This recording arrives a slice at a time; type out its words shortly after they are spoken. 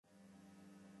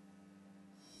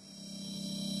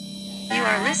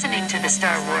are listening to the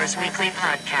Star Wars Weekly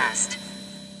Podcast.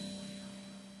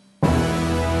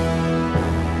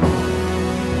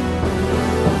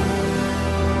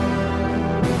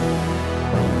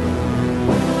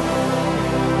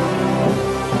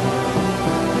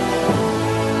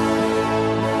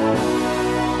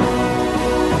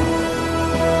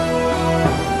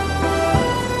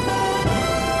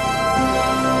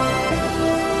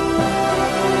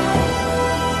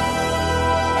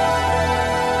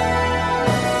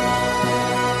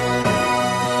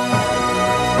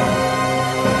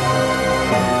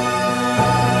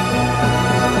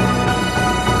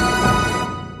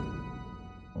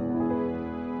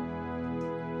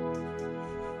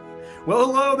 Well,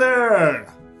 hello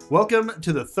there! Welcome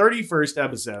to the 31st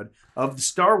episode of the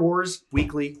Star Wars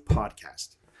Weekly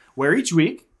Podcast, where each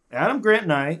week, Adam, Grant,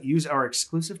 and I use our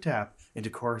exclusive tap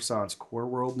into Coruscant's core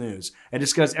world news and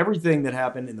discuss everything that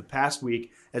happened in the past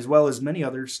week, as well as many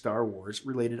other Star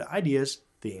Wars-related ideas,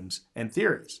 themes, and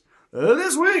theories.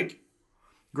 This week,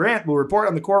 Grant will report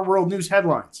on the core world news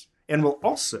headlines, and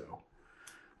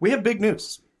we have big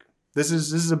news. This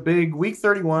is a big week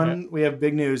 31. Yeah. We have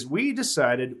big news. We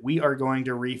decided we are going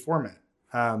to reformat.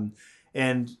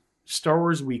 And Star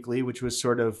Wars Weekly, which was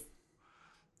sort of,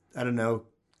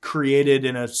 created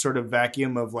in a sort of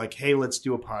vacuum of like, hey, let's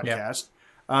do a podcast,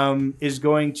 is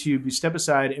going to be step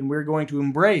aside, and we're going to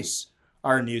embrace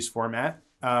our news format.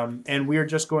 And we are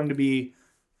just going to be,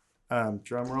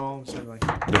 drum roll, something like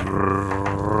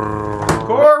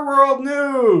Core World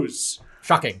News.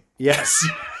 Shocking. Yes.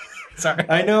 Sorry.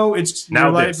 I know your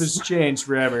life has changed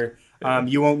forever.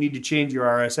 You won't need to change your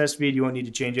RSS feed. You won't need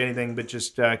to change anything, but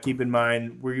just keep in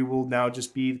mind we will now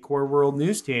just be the Core World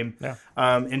News team. Yeah.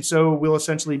 And so we'll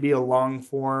essentially be a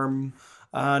long-form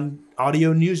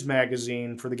audio news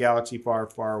magazine for the galaxy far,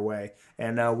 far away.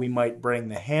 And we might bring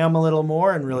the ham a little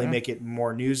more and really make it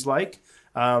more news-like.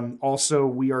 Also,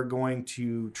 we are going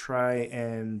to try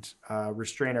and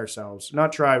restrain ourselves.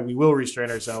 Not try, we will restrain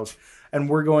ourselves. And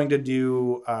we're going to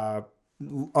do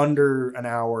under an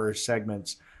hour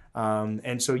segments.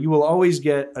 And so you will always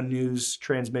get a news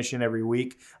transmission every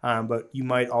week, but you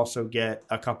might also get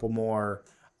a couple more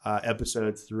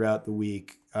episodes throughout the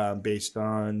week based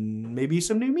on maybe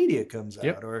some new media comes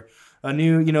out or a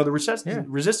new, the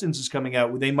Resistance is coming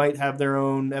out. They might have their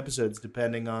own episodes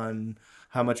depending on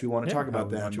how much we want to talk about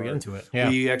them. Once we get into it. Yeah.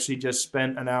 We actually just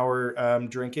spent an hour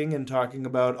drinking and talking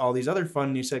about all these other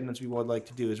fun new segments we would like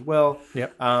to do as well.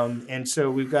 Yep. And so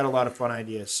we've got a lot of fun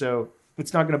ideas. So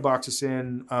it's not going to box us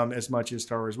in as much as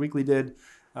Star Wars Weekly did.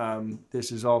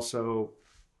 This is also,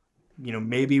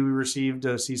 maybe we received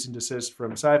a cease and desist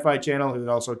from Sci-Fi Channel, who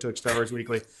also took Star Wars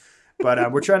Weekly.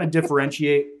 But we're trying to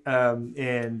differentiate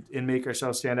and make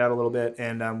ourselves stand out a little bit.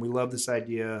 And we love this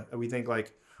idea. We think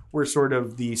we're sort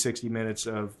of the 60 Minutes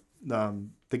of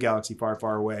the galaxy far,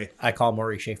 far away. I call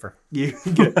Maury Schaefer.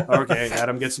 Okay,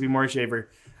 Adam gets to be Maury Schaefer.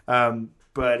 Look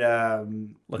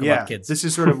up, kids. This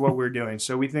is sort of what we're doing.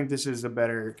 So we think this is a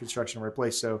better construction of our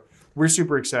place. So we're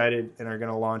super excited and are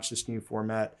going to launch this new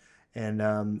format and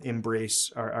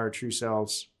embrace our true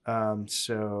selves.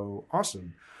 So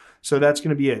awesome. So that's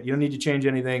going to be it. You don't need to change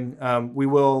anything.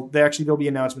 There'll be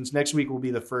announcements. Next week will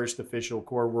be the first official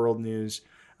Core World News.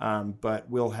 But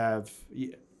we'll have,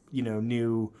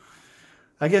 new,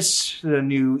 a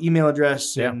new email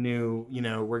address and new,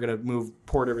 we're going to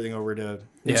port everything over to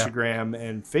Instagram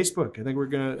and Facebook. I think we're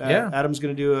going to, Adam's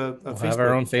going to do a we'll Facebook have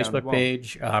our own Facebook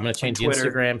page. I'm going to change the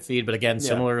Instagram feed. But again,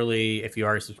 similarly, if you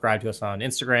already subscribe to us on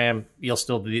Instagram, you'll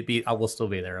still we'll still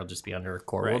be there. It'll just be under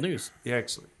Core World News. Yeah,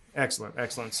 excellent.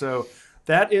 So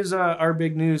that is our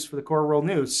big news for the Core World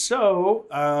News. So,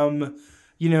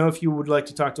 if you would like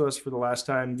to talk to us for the last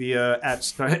time via at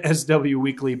SW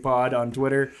Weekly Pod on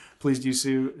Twitter, please do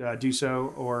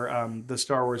so, or the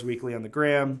Star Wars Weekly on the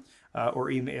gram,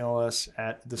 or email us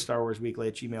at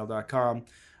thestarwarsweekly@gmail.com.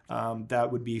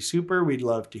 That would be super. We'd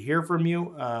love to hear from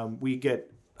you. We get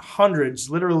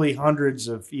literally hundreds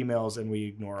of emails, and we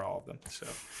ignore all of them. So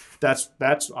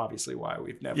that's obviously why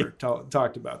we've never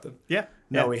talked about them. Yeah.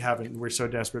 No, we haven't. We're so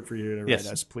desperate for you to write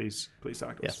us. Please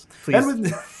talk to us.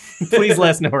 Please, please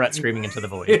let us know we're not screaming into the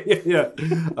void.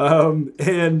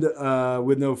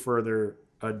 With no further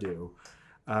ado,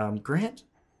 Grant,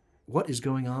 what is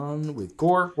going on with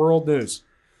Core World News?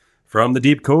 From the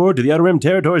deep core to the outer rim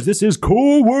territories, this is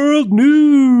Core World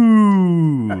News.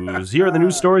 Here are the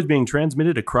news stories being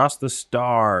transmitted across the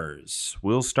stars.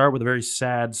 We'll start with a very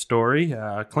sad story.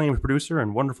 Acclaimed producer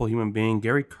and wonderful human being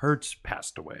Gary Kurtz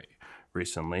passed away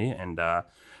recently, and a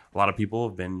lot of people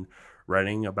have been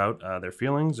writing about their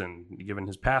feelings and given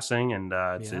his passing. And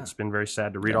it's been very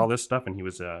sad to read all this stuff. And he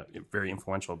was a very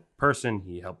influential person.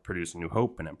 He helped produce A New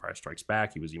Hope and Empire Strikes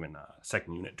Back. He was even a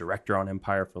second unit director on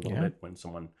Empire for a little bit when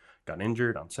someone got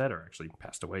injured on set or actually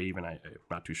passed away even. I'm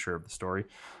not too sure of the story.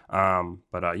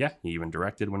 But he even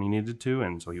directed when he needed to.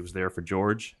 And so he was there for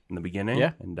George in the beginning.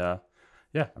 Yeah. And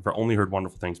I've only heard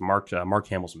wonderful things. Mark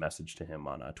Hamill's message to him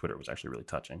on Twitter was actually really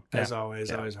touching. As always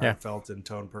heartfelt and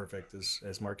tone perfect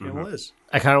as Mark Hamill is.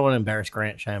 I kind of want to embarrass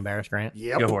Grant. Should I embarrass Grant?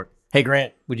 Yep. Go for it. Hey,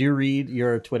 Grant, would you read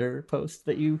your Twitter post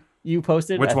that you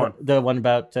posted? Which one? The one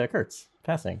about Kurtz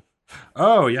passing.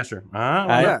 Oh, yeah, sure.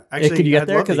 Actually, could you get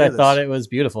there? Because I thought it was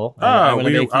beautiful. I'm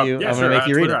going to make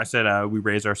you read it. I said, we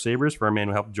raised our sabers for a man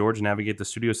who helped George navigate the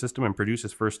studio system and produce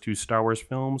his first 2 Star Wars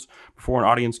films. Before an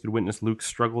audience could witness Luke's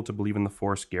struggle to believe in the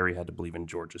Force, Gary had to believe in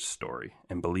George's story.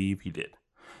 And believe he did.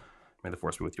 May the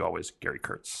Force be with you always, Gary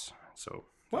Kurtz. So,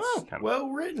 wow, well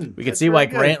written. We can see why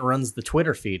Grant runs the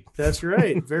Twitter feed. That's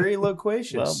right. Very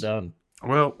loquacious. Well done.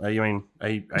 Well,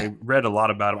 I read a lot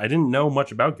about him. I didn't know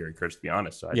much about Gary Kurtz, to be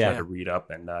honest. So I tried to read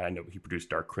up, and I know he produced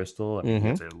Dark Crystal. I mean, he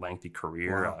has a lengthy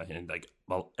career, and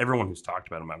everyone who's talked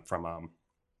about him, from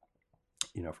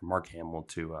Mark Hamill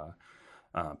to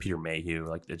Peter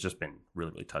Mayhew, it's just been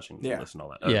really, really touching to listen to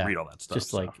all that, read all that stuff.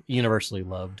 Just universally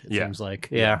loved. It seems like,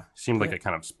 seemed like a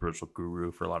kind of spiritual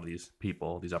guru for a lot of these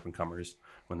people, these up and comers,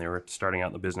 when they were starting out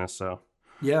in the business. So.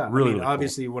 Yeah, really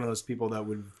obviously one of those people that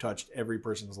would have touched every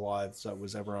person's lives that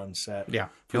was ever on set. Yeah,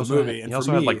 for the movie. He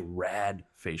also had rad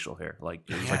facial hair, it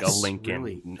was like a Lincoln,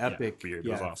 really epic beard.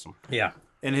 It was awesome. Yeah,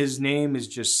 and his name is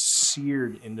just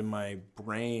seared into my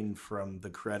brain from the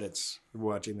credits,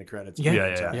 watching the credits.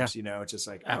 Times, it's just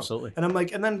like absolutely. And I'm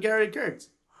like, and then Gary Kurtz.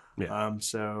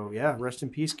 Yeah. Rest in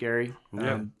peace, Gary.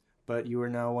 But you are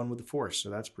now one with the Force, so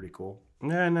that's pretty cool.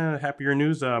 And happier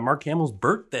news, Mark Hamill's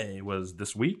birthday was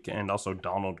this week, and also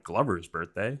Donald Glover's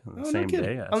birthday on the same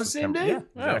day. On the same day? Yeah,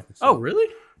 exactly. So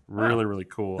really? Really, really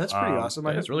cool. That's pretty awesome.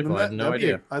 That's really cool. I had no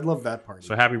idea. I'd love that party.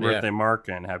 So happy birthday, Mark,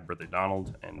 and happy birthday,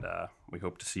 Donald. And we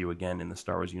hope to see you again in the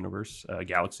Star Wars universe,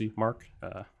 Galaxy, Mark,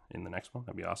 in the next one.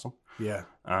 That'd be awesome. Yeah.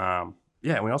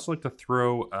 And we also like to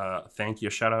throw a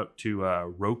shout out to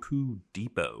Roku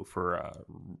Depot for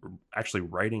actually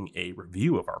writing a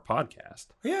review of our podcast.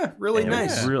 Yeah, really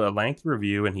nice. It was really a lengthy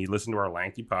review, and he listened to our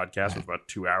lengthy podcast. It was about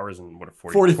 2 hours and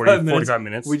 45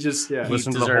 minutes. We just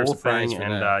listened to the whole thing,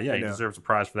 and he deserves a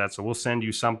prize for that. So we'll send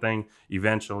you something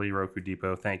eventually, Roku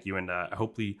Depot. Thank you, and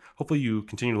hopefully you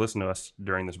continue to listen to us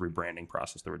during this rebranding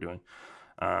process that we're doing.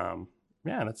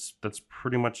 That's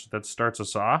pretty much that starts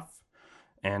us off.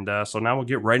 And so now we'll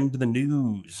get right into the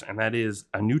news, and that is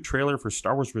a new trailer for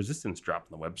Star Wars Resistance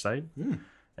dropped on the website.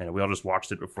 And we all just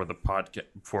watched it before the podcast,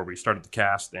 before we started the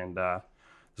cast, and there's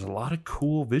a lot of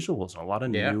cool visuals and a lot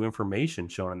of new information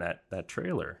shown in that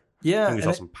trailer. Yeah, I think we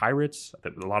saw some pirates.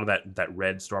 A lot of that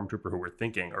red stormtrooper who we're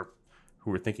thinking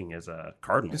is a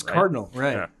Cardinal. It's right? Cardinal,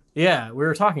 right? Yeah, we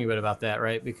were talking a bit about that,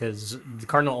 right? Because the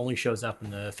Cardinal only shows up in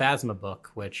the Phasma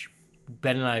book, which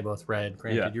Ben and I both read.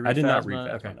 Grant, did you read I did Phasma? not read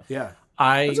Phasma. Okay. Yeah.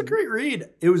 It was a great read.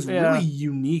 It was a really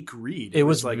unique read. It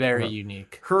was very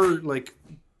unique. Her,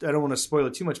 I don't want to spoil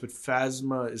it too much, but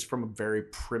Phasma is from a very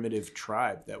primitive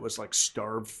tribe that was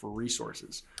starved for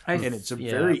resources. And it's a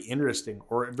very interesting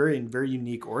or very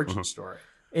unique origin story.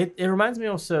 It reminds me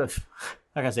also of,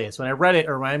 how can I say this? When I read it,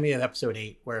 it reminded me of episode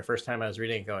 8, where the first time I was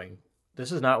reading it going,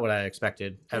 this is not what I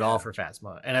expected at all for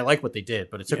Phasma. And I like what they did,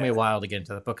 but it took me a while to get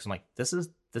into the book. So I'm like, this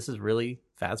is really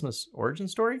Phasma's origin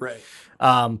story. Right.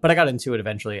 But I got into it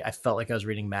eventually. I felt like I was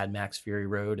reading Mad Max Fury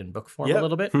Road in book form a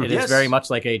little bit. It is very much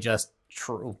like a just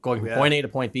going from point A to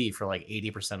point B for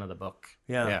 80% of the book.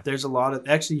 Yeah. There's a lot of,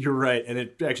 actually, you're right. And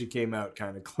it actually came out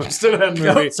kind of close to that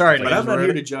movie. Sorry. But I'm not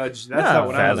here to judge. That's not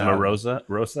what I'm about.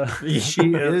 Rosa.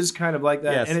 She is kind of like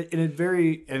that. Yes.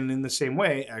 And in the same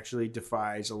way, actually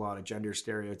defies a lot of gender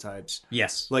stereotypes.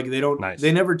 Yes.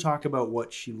 They never talk about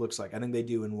what she looks like. I think they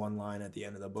do in one line at the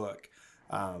end of the book.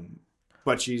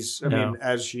 But she's, mean,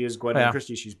 as she is Gwen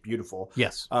Christie, she's beautiful.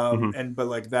 Yes.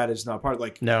 But that is not part.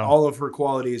 All of her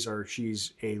qualities are,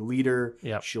 she's a leader.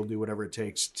 Yep. She'll do whatever it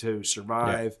takes to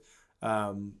survive.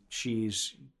 Yep.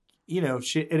 She's,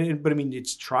 but I mean,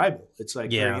 it's tribal. It's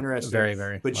very interesting. Very,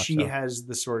 very. But she has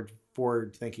the sort of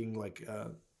forward thinking,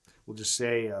 we'll just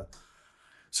say,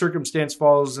 circumstance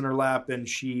falls in her lap, and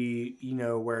she,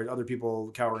 where other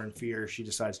people cower in fear, she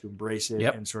decides to embrace it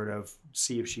and sort of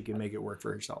see if she can make it work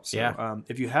for herself. So,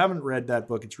 if you haven't read that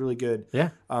book, it's really good. Yeah.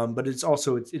 But it's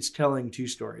also, it's telling two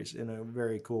stories in a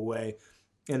very cool way.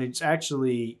 And it's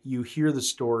actually, you hear the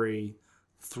story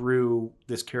through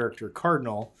this character,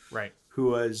 Cardinal, right, who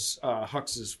was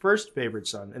Hux's first favorite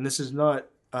son. And this is not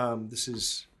This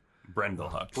is Brendel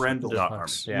Hux. Brendel Not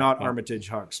Hux, yeah. not Armitage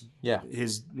Hux. Yeah.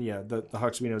 The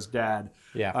Hux we know's dad.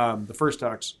 Yeah. The first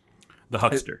Hux. The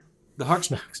Huckster. The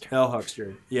Huckster. El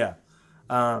Huckster. Yeah.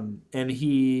 And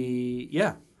he,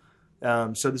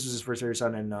 so this was his first ever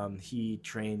son, and he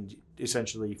trained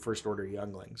essentially First Order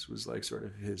younglings was like sort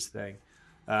of his thing.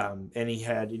 And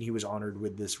he was honored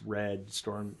with this red First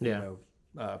Order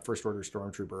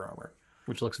Stormtrooper armor,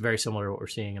 which looks very similar to what we're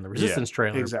seeing in the Resistance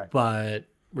trailer. Exactly. But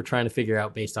we're trying to figure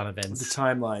out based on events. The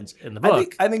timelines in the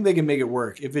book. I think they can make it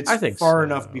work if it's far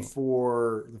enough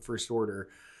before the First Order.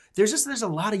 There's a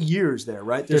lot of years there,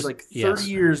 right? There's like 30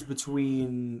 years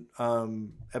between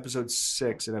episode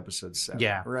 6 and episode 7.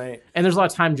 Yeah. Right. And there's a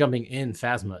lot of time jumping in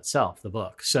Phasma itself, the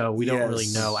book. So we don't really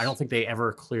know. I don't think they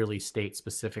ever clearly state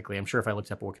specifically. I'm sure if I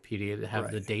looked up Wikipedia, it'd have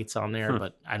the dates on there,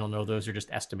 but I don't know. Those are just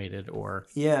estimated or.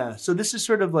 Yeah. So this is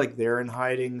sort of like they're in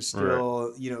hiding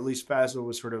still. Right. At least Phasma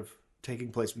was sort of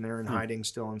taking place when they were in hiding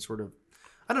still, and sort of,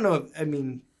 I don't know. I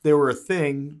mean, they were a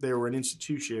thing. They were an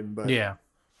institution, but. Yeah.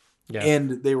 Yeah.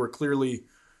 And they were clearly,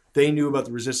 they knew about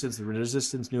the Resistance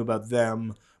knew about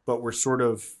them, but were sort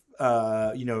of,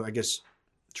 I guess,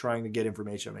 trying to get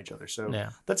information on each other. So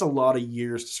that's a lot of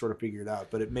years to sort of figure it out,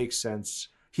 but it makes sense.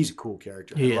 He's a cool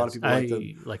character. A lot of people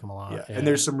like him a lot. Yeah. And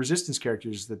there's some Resistance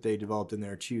characters that they developed in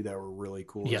there too that were really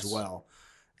cool as well.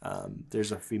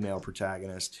 There's a female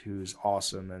protagonist who's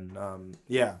awesome, and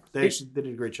they did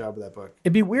a great job with that book.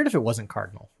 It'd be weird if it wasn't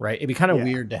Cardinal, right? It'd be kind of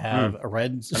weird to have a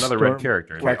red red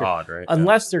character. Like odd, right?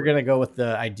 Unless they're gonna go with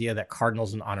the idea that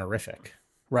Cardinal's an honorific,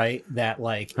 right? That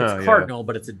like it's Cardinal,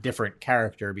 but it's a different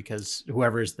character because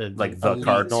whoever's the the elite,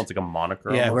 Cardinal, it's like a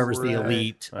moniker. Yeah, whoever's the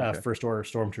elite First Order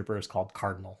Stormtrooper is called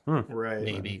Cardinal. Right.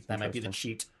 Maybe that might be the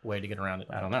cheat way to get around it.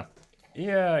 I don't know.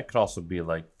 Yeah, it could also be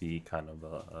like the kind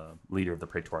of leader of the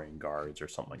Praetorian Guards or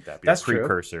something like that. Be That's a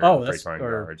precursor true. of the Praetorian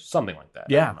Guards, something like that.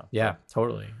 Yeah,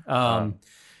 totally.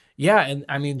 And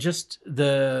I mean, just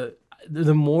the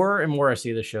more and more I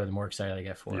see the show, the more excited I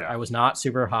get for it. I was not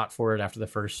super hot for it after the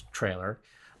first trailer.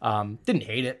 Didn't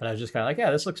hate it, but I was just kind of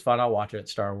like, this looks fun. I'll watch it at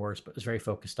Star Wars, but it was very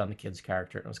focused on the kids'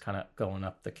 character. And it was kind of going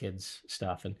up the kids'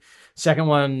 stuff. And second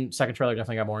trailer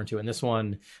definitely got more into it. And this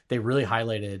one, they really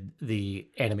highlighted the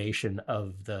animation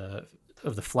of the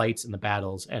flights and the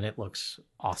battles, and it looks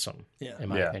awesome, in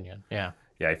my opinion. Yeah.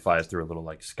 Yeah, he flies through a little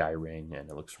like sky ring, and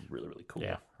it looks really, really cool.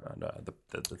 Yeah. And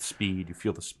the speed, you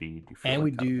feel the speed. And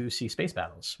we do see space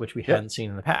battles, which we hadn't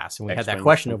seen in the past. And we had that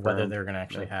question of whether they're going to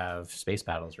actually have space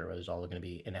battles or whether it's all going to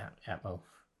be in Atmo.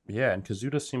 Yeah, and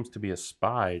Kazuda seems to be a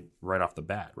spy right off the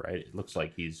bat, right? It looks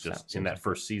like he's just, in that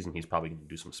first season, he's probably going to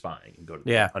do some spying and go to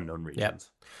the unknown regions.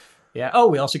 Yeah. Oh,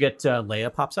 we also get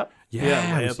Leia pops up.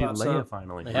 Yeah, Leia we pops see Leia up.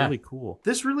 finally. Yeah. Really cool.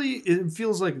 This it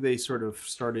feels like they sort of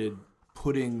started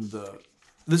putting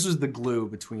this was the glue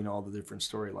between all the different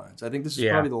storylines. I think this is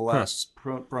probably the last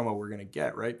promo we're going to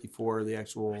get, right? Before the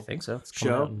actual I think so. It's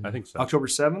show. I think so. October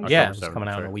 7th? It's coming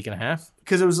out in a week and a half.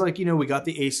 Because it was like, we got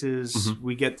the aces.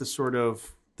 We get the sort of,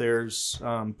 there's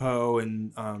Poe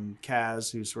and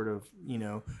Kaz, who sort of,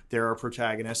 they're our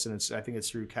protagonists. And I think it's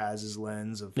through Kaz's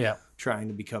lens of trying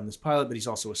to become this pilot, but he's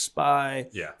also a spy.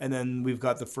 Yeah. And then we've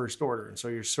got the First Order. And so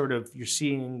you're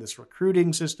seeing this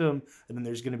recruiting system, and then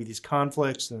there's going to be these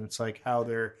conflicts, and it's like how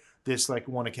this like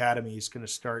one academy is going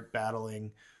to start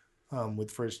battling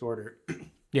with First Order.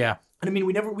 Yeah. And I mean,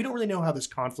 we don't really know how this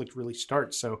conflict really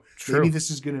starts. So maybe this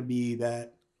is going to be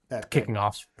that kicking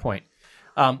off point.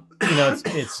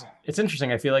 It's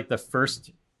interesting. I feel like the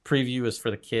first preview is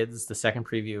for the kids, the second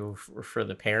preview for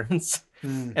the parents,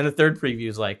 and the third preview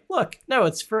is like, look, no,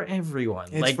 it's for everyone.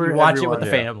 Watch it with the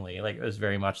family. Like, it was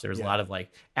very much, there was a lot of like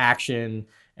action,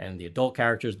 and the adult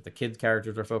characters, but the kids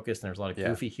characters are focused, and there's a lot of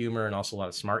goofy humor and also a lot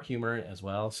of smart humor as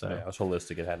well. So it was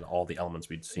holistic. It had all the elements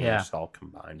we'd seen just all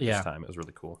combined this time. It was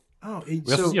really cool. Oh, we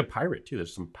also see a pirate too.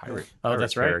 There's some pirate.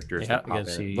 That's right. Characters that pop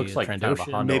in. Looks like kind of a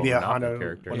Hondo, maybe a Hondo Hondo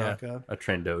character. A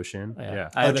Trandoshan.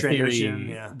 I have a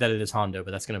theory that it is Hondo,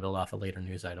 but that's going to build off a later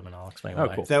news item, and I'll explain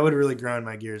why. Cool. That would really grind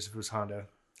my gears if it was Hondo.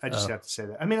 I just have to say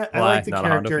that. I mean, I like the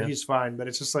character; he's fine, but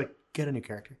it's just like, get a new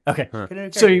character. Okay,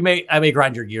 so I may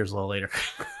grind your gears a little later.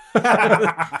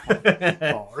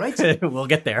 All right, we'll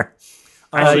get there.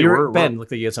 Ben,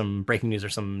 looked like you had some breaking news or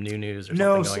some new news or something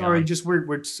going on. No, sorry, just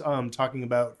we're talking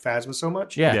about Phasma so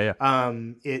much. Yeah.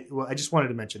 I just wanted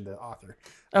to mention the author.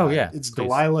 It's please.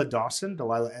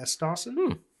 Delilah S.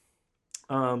 Dawson,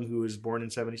 who was born in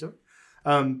 1977.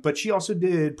 But she also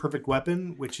did Perfect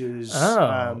Weapon, which is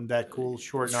that cool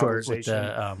short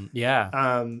novelization.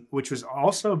 Which was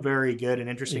also very good and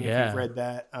interesting if you've read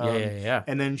that.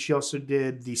 And then she also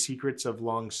did The Secrets of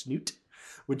Long Snoot,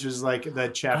 which is like the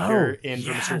chapter from a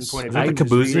certain point of Is view. that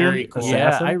the which is very Kabuzi? cool.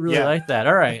 Yeah, I really Yeah. like that.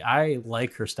 All right, I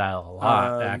like her style a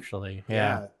lot, actually.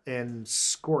 Yeah. And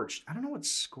Scorched. I don't know what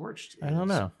Scorched is. I don't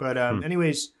know. But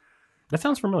anyways, That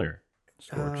sounds familiar.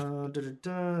 Scorched.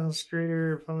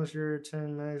 Illustrator, publisher,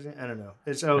 10 magazine. I don't know.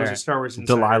 It's a right. Star Wars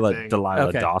Insider thing. Delilah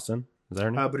Okay. Dawson. Is that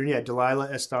her name? But yeah, Delilah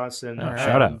S. Dawson. All right.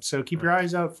 Shout out. So keep your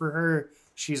eyes out for her.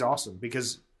 She's awesome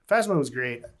because Phasma was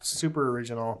great, super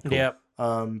original. Yep.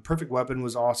 Perfect Weapon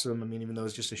was awesome. I mean, even though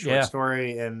it's just a short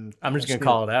story, and I'm just gonna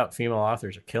call it out. Female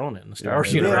authors are killing it in the Star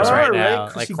Wars they universe are, right now.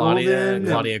 Chrissy Like Golden,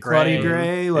 Claudia Claudia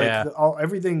Gray. Gray, Yeah.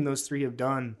 everything those three have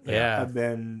done. have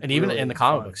been And even really in the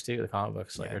comic fun. books too. The comic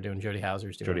books are doing Jodie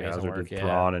Hauser's doing Jodie amazing Hauser work. did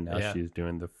Thrawn, and now Yeah. she's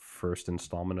doing the first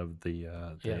installment of the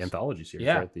Yes. anthology series.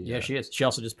 Yeah, Right? she is. She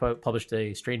also just published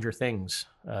a Stranger Things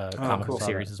comic cool. book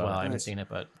series as well. I haven't Nice. seen it,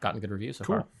 but gotten good reviews so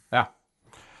Cool. far. Yeah.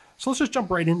 So let's just jump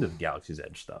right into the Galaxy's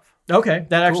Edge stuff. Okay,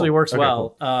 that actually works Okay,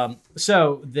 well.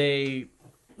 So they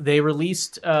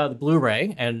released the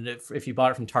Blu-ray, and if you bought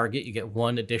it from Target, you get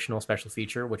one additional special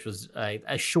feature, which was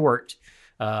a short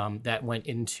that went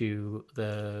into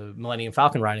the Millennium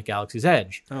Falcon ride at Galaxy's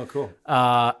Edge. Oh, cool.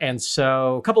 And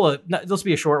so this will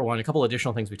be a short one. A couple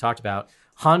additional things we talked about.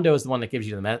 Hondo is the one that gives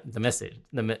you the message,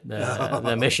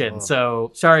 the mission.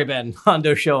 So sorry, Ben,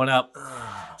 Hondo showing up.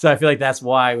 So I feel like that's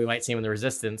why we might see him in the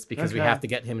Resistance, because we have to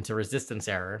get him to Resistance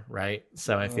error, right?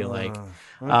 So I feel like,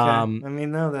 Okay. I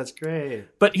mean, no, that's great.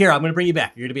 but here I'm going to bring you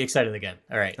back. You're going to be excited again.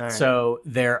 All right. So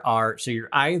you're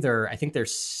either, I think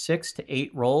there's 6 to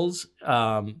 8 roles.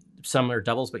 Some are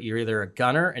doubles, but you're either a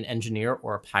gunner, an engineer,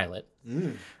 or a pilot.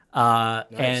 Nice.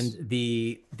 And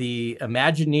the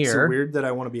Imagineer. Is it weird that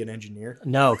I want to be an engineer?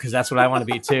 No, because that's what I want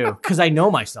to be too. Because I know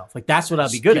myself. Like that's what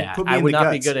I'll be good at. put me I in would the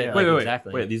not be guts, good at. yeah. Like, Wait.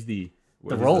 exactly. Wait, these the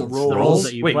what is roles, this? the roles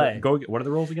that you Wait, play. what are the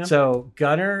roles again? So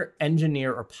gunner,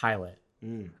 engineer, or pilot.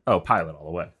 Oh, pilot all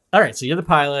the way. All right, so you're the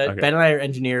pilot. Okay. Ben and I are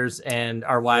engineers, and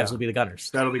our wives will be the gunners.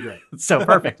 That'll be great. So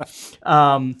perfect.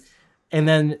 And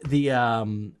then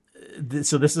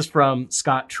so this is from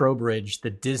Scott Trowbridge,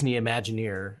 the Disney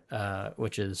Imagineer,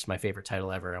 which is my favorite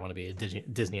title ever. I want to be a Disney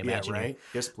Imagineer. Yeah, right?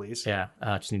 Yes, please. Yeah,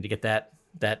 just need to get that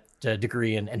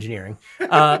degree in engineering.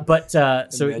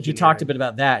 So he talked a bit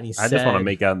about that, and he said, I just want to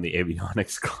make out in the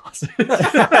avionics closet.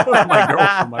 My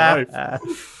girlfriend, my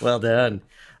wife. Well done.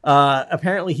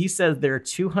 Apparently, he says there are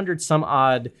 200 some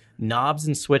odd knobs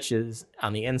and switches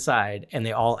on the inside, and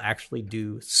they all actually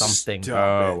do something.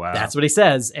 Oh, wow. That's what he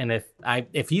says. And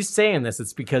if he's saying this,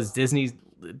 it's because Disney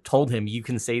told him you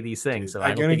can say these things. So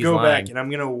I'm gonna go back and I'm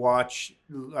gonna watch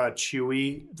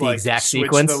Chewie exact switch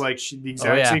sequence? the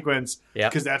exact sequence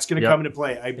because that's gonna come into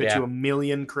play. I bet you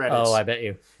 1,000,000 credits. Oh, I bet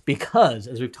you. Because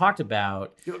as we've talked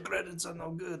about, your credits are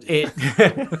no good.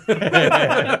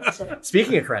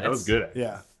 Speaking of credits, That was good.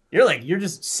 Yeah. You're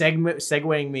just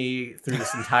segueing me through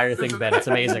this entire thing, Ben. It's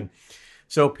amazing.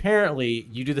 So apparently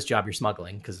you do this job, you're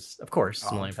smuggling, because of course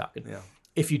it's Millennium Falcon. Yeah.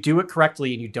 If you do it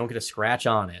correctly and you don't get a scratch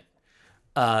on it,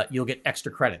 you'll get extra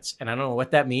credits. And I don't know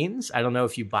what that means. I don't know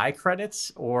if you buy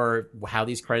credits or how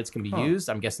these credits can be used.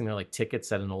 I'm guessing they're like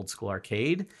tickets at an old school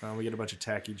arcade. We get a bunch of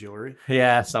tacky jewelry.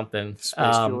 Yeah, something.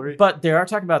 Space jewelry. But they are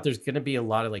talking about there's going to be a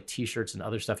lot of like t-shirts and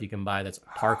other stuff you can buy that's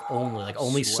park only, like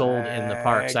only sold in the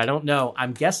park. So I don't know.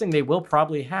 I'm guessing they will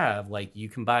probably have like you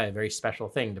can buy a very special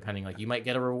thing depending. Like you might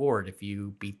get a reward if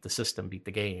you beat the system, beat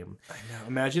the game. I know.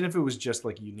 Imagine if it was just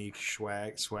like unique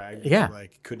swag. Yeah. You,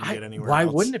 like couldn't get anywhere Why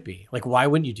else. wouldn't it be? Like why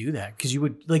wouldn't you do that? Because you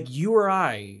would like you or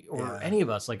I or any of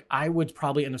us, like I would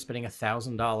probably end up spending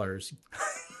 $1,000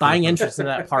 buying interest in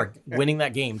that park, winning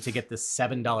that game to get this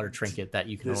 $7 trinket that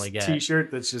you can only get.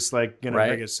 T-shirt that's just like gonna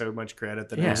bring us so much credit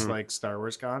that it's like Star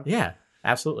Wars Con. Yeah,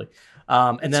 absolutely.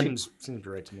 And then seems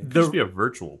right to me. It should be a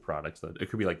virtual product. It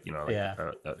could be like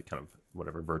a kind of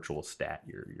whatever virtual stat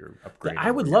you're upgrading. I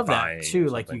would love that too.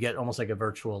 Like you get almost like a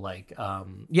virtual like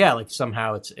like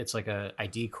somehow it's like a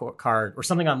ID card or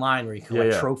something online where you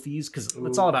collect trophies because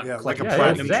it's all about like a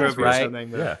collecting platinum trophies, trophy right?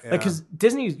 or something. Because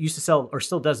Disney used to sell or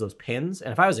still does those pins,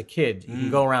 and if I was a kid, you can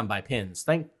go around and buy pins.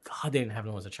 Thank God they didn't have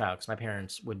them as a child because my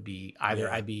parents would be either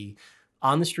I'd be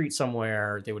on the street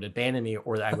somewhere, they would abandon me,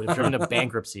 or I would have driven to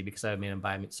bankruptcy because I made them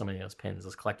buy so many of those pins,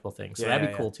 those collectible things. So that'd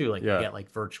be cool too. Like you get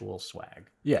like virtual swag.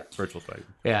 Yeah, virtual swag.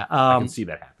 Yeah, I can see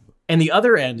that happen. And the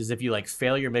other end is if you like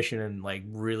fail your mission and like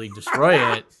really destroy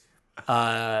it.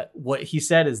 What he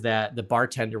said is that the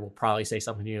bartender will probably say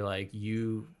something to you like,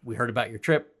 we heard about your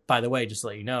trip. By the way, just to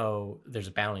let you know, there's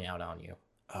a bounty out on you.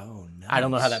 Oh, nice. I don't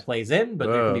know how that plays in,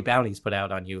 but there can be bounties put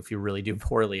out on you if you really do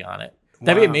poorly on it.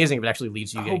 That'd be amazing if it actually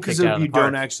leads you getting kicked out of the you park.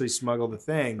 don't actually smuggle the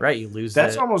thing. Right, you lose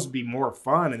That's it. almost be more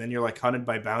fun, and then you're like hunted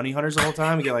by bounty hunters the whole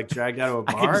time. You get like dragged out of a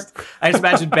bar. I just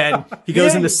imagine Ben. He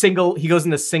goes in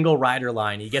the single rider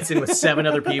line. He gets in with 7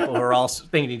 other people who are all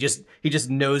thinking he just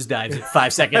nosedives it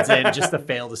 5 seconds in just to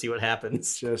fail to see what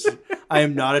happens. I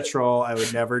am not a troll. I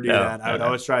would never do that. I would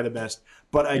always try the best,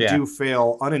 but I do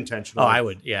fail unintentionally. Oh, I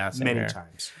would. Yeah, many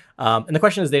times. And the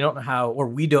question is, they don't know how, or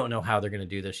we don't know how they're going to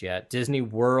do this yet. Disney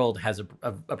World has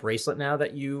a bracelet now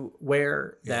that you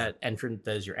wear that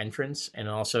is your entrance, and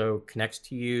it also connects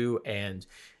to you, and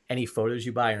any photos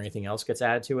you buy or anything else gets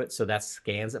added to it. So that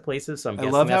scans at places. So I'm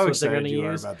guessing that's what they're going to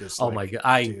use. About this, my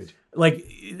god! Dude. Like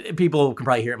people can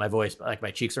probably hear it in my voice, but like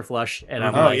my cheeks are flush, and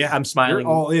I'm I'm smiling.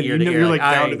 You're all in. Ear to ear. You're like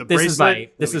down to the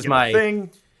bracelet. This is my thing,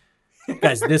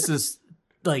 guys. This is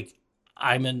like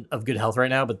I'm in of good health right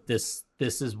now, but this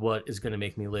is what is going to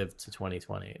make me live to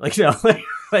 2020. Like,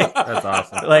 that's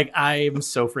awesome. Like, I'm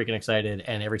so freaking excited,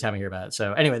 and every time I hear about it.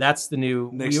 So, anyway, that's the new.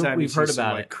 Next time we've heard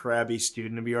about like, crabby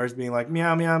student of yours being like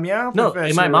meow meow meow. No, professor,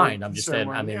 in my mind, I'm just saying.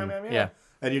 meow, meow, meow.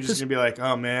 And you're just gonna be like,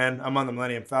 oh man, I'm on the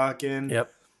Millennium Falcon.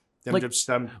 Yep.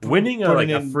 Winning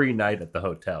a free night at the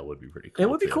hotel would be pretty cool. It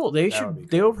would be cool. They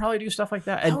will probably do stuff like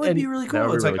that. That would be really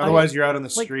cool. It's really like otherwise you're out on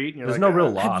the street and you're there's like, no real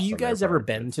loss. Have you guys ever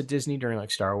been to Disney during like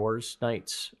Star Wars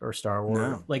nights or Star Wars?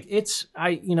 No. Like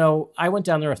I went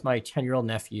down there with my 10-year-old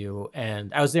nephew,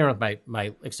 and I was there with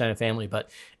my extended family, but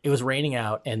it was raining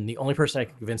out, and the only person I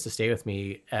could convince to stay with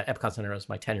me at Epcot Center was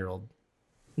my 10-year-old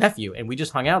nephew, and we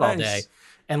just hung out all day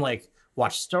and like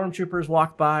watched stormtroopers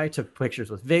walk by, took pictures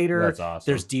with Vader. That's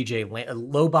awesome. There's DJ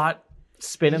Lobot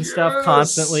spinning stuff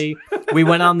constantly. We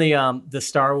went on the old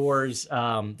Star Wars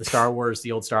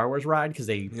ride because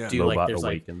they do Lobot like there's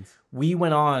Awakens. like we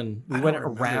went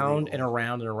around and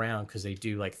around and around because they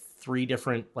do like 3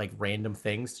 different like random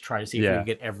things to try to see if we could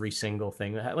get every single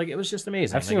thing. Like it was just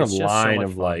amazing. I've seen a line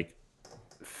of like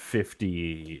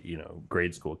 50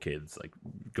 grade school kids like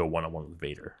go one-on-one with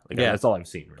Vader. Like that's all I've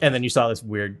seen really. And then you saw this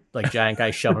weird like giant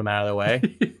guy shoving him out of the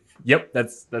way. Yep,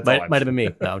 that's might have been me.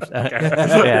 No,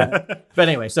 yeah. But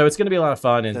anyway, so it's going to be a lot of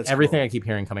fun, and everything I keep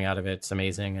hearing coming out of it's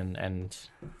amazing, and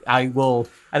I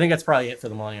think that's probably it for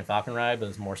the Millennium Falcon ride. But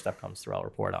as more stuff comes through, I'll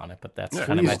report on it. But that's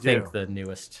kind of think the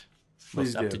newest,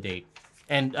 most up to date,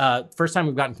 and first time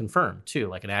we've gotten confirmed too,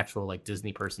 like an actual like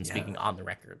Disney person speaking on the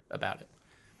record about it.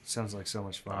 Sounds like so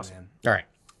much fun, man. All right.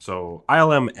 So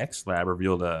ILM X Lab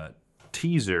revealed a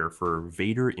teaser for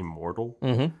Vader Immortal.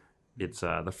 Mm-hmm. It's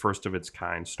the first of its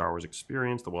kind Star Wars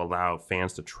experience that will allow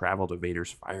fans to travel to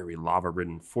Vader's fiery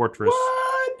lava-ridden fortress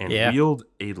and wield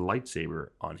a lightsaber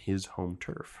on his home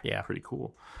turf. Yeah. Pretty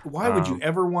cool. Why would you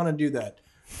ever want to do that?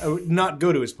 I would not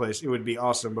go to his place. It would be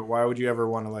awesome, but why would you ever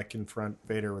want to like confront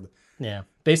Vader with? Yeah,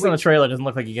 based on the trailer, it doesn't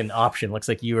look like you get an option. It looks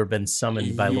like you have been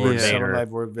summoned by Lord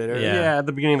Vader. Yeah, at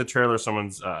the beginning of the trailer,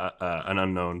 someone's an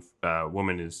unknown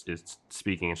woman is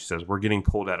speaking, and she says, "We're getting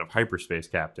pulled out of hyperspace,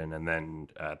 Captain." And then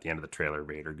at the end of the trailer,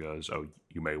 Vader goes, "Oh,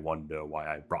 you may wonder why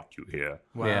I brought you here."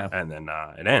 Wow. Yeah. And then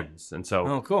it ends, and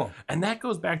so cool. And that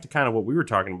goes back to kind of what we were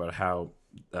talking about, how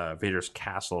Vader's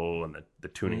castle and the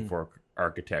tuning fork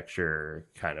architecture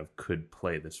kind of could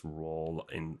play this role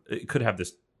in. It could have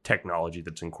this technology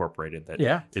that's incorporated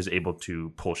that is able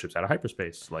to pull ships out of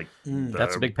hyperspace, like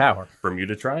that's a big power.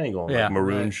 Bermuda Triangle, like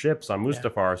maroon ships on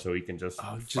Mustafar, so he can just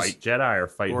fight Jedi or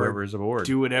fight whoever's aboard,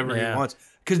 do whatever he wants.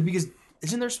 Because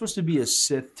isn't there supposed to be a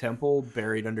Sith temple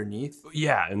buried underneath?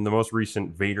 Yeah, in the most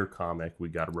recent Vader comic, we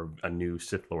got a new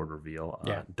Sith Lord reveal.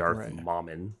 Darth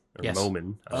Mammon.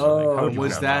 Momin.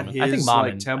 Was that his I think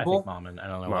Mammon, like, temple? I think Mammon. I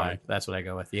don't know why. That's what I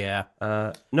go with. Yeah.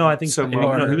 No, I think so. He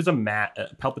was a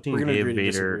Palpatine gave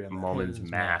Vader Mamon's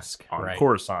mask on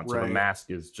Coruscant, so the mask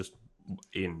is just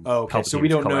in. Oh, okay. Palpatine's So we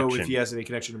don't collection. know if he has any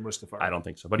connection to Mustafar. I don't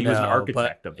think so, but he was an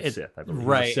architect of the Sith. I believe.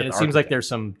 Right, and it seems like there's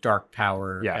some dark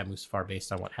power Yeah. at Mustafar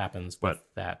based on what happens with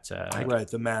that. Right,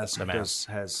 the mask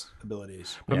has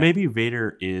abilities. But maybe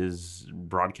Vader is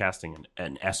broadcasting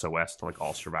an SOS to like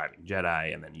all surviving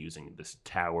Jedi, and then using this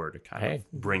tower to kind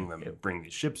of bring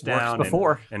these ships down,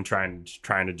 and trying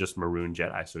to just maroon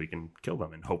Jedi so he can kill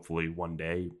them, and hopefully one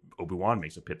day Obi-Wan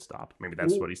makes a pit stop. Maybe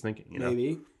that's what he's thinking.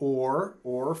 Maybe,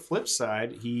 or flip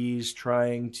side, he's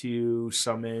trying to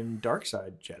summon dark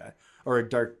side Jedi. Or a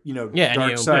dark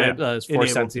side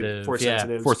force sensitive,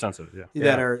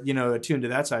 that are attuned to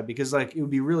that side, because like it would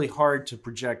be really hard to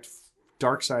project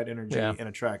dark side energy and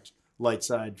attract light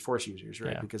side force users,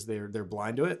 right? Because they're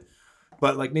blind to it.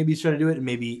 But like maybe he's trying to do it, and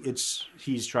maybe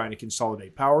he's trying to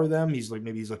consolidate power with them. He's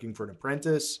looking for an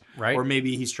apprentice, right? Or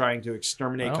maybe he's trying to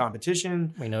exterminate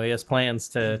competition. We know he has plans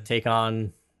to take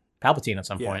on Palpatine at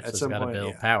some point, so he's got to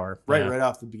build power. Right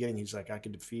off the beginning, he's like, I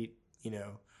could defeat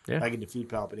I can defeat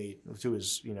Palpatine to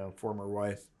his former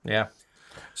wife. Yeah.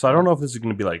 So I don't know if this is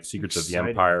going to be like Secrets of the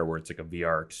Empire, where it's like a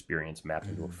VR experience mapped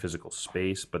into a physical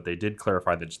space, but they did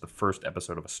clarify that it's the first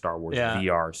episode of a Star Wars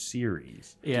VR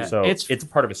series. Yeah, so it's a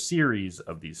part of a series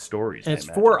of these stories. And it's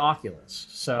for Oculus,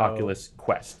 so Oculus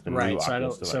Quest, the new So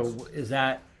Oculus device. So is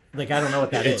that I don't know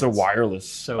what that is. It's a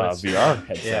wireless VR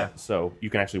headset, yeah. so you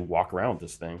can actually walk around with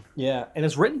this thing. Yeah, and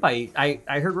it's written by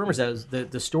I heard rumors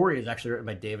that the story is actually written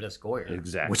by David S. Goyer,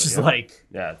 exactly, which is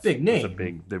big name.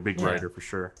 It's a big writer for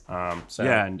sure.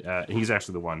 And he's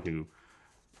actually the one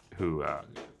who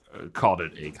called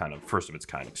it a kind of first of its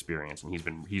kind experience,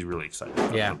 and he's really excited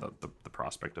about the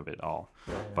prospect of it all.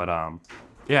 But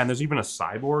and there's even a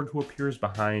cyborg who appears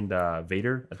behind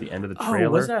Vader at the end of the trailer.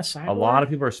 Oh, was that a cyborg? A lot of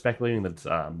people are speculating that it's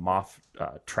Moff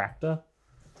Tracta.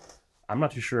 I'm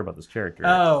not too sure about this character.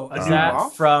 Oh, is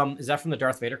that from the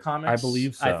Darth Vader comics? I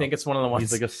believe so. I think it's one of the ones.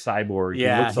 He's like a cyborg.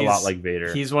 Yeah, he looks a lot like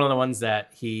Vader. He's one of the ones that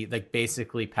he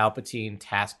basically Palpatine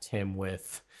tasked him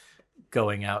with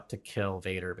going out to kill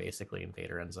Vader, basically, and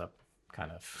Vader ends up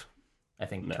kind of, I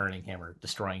think, turning him or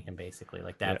destroying him, basically.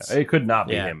 Like that's it could not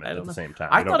be him at the same time.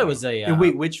 I thought it was a.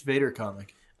 Wait, which Vader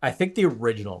comic? I think the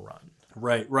original run.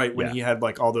 Right. When he had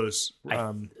like all those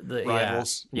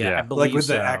rivals. Yeah, I believe like with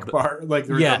so. the Akbar, like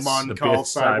the Mon Cal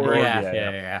cyborg. cyborg.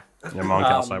 Yeah. Mon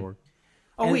Cal cyborg.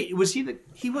 Oh wait, was he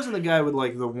he wasn't the guy with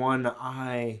like the one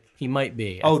eye? He might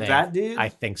be. I think. That dude? I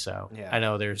think so. Yeah. I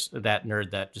know there's that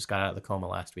nerd that just got out of the coma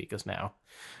last week is now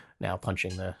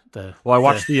punching the. Well, I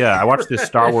watched the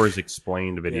Star Wars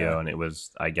Explained video, and it was,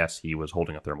 I guess he was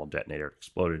holding a thermal detonator. It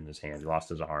exploded in his hand. He lost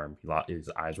his arm. His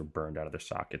eyes were burned out of their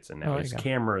sockets, and now his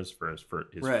camera is for his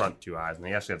front two eyes, and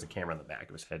he actually has a camera in the back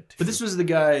of his head too. But this was the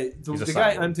guy. The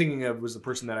guy cyborg. I'm thinking of was the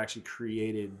person that actually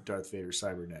created Darth Vader's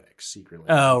cybernetics secretly.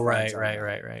 Oh, right.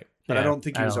 But I don't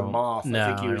think he was a Moff. No, I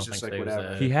think he was just like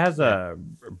whatever. He has a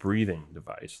breathing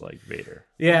device like Vader.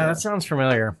 Yeah, that sounds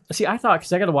familiar. See, I thought,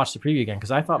 because I got to watch the preview again,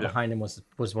 because I thought behind him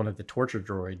was one of the torture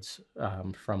droids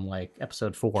from like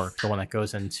episode 4, the one that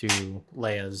goes into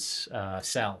Leia's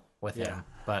cell with him.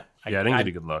 But I didn't get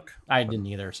a good look. I didn't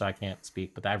either, so I can't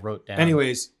speak. But I wrote down.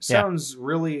 Anyways, sounds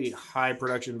really high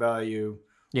production value.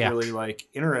 Yeah. Really like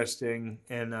interesting,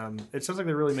 and it sounds like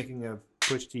they're really making a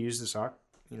push to use this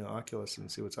Oculus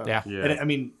and see what's up. Yeah. And I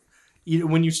mean,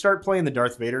 when you start playing the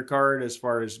Darth Vader card as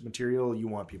far as material, you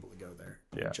want people to go there.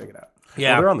 And check it out.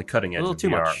 Yeah, well, they're on the cutting edge of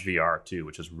VR, VR too,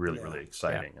 which is really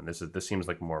exciting. And this seems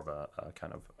like more of a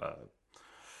kind of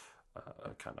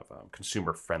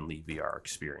consumer friendly VR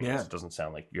experience. Yeah. It doesn't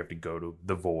sound like you have to go to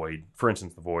the Void. For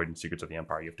instance, the Void in Secrets of the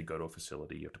Empire, you have to go to a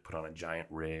facility, you have to put on a giant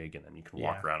rig, and then you can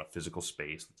walk around a physical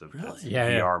space. That's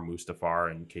VR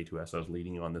Mustafar and K2SO is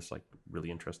leading you on this like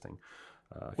really interesting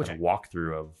kind of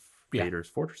walkthrough of Vader's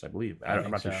fortress, I believe.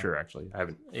 I'm not too sure, actually. I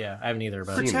haven't either.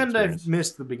 But pretend I've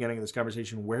missed the beginning of this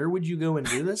conversation. Where would you go and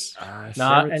do this?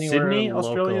 Not anywhere Sydney, local.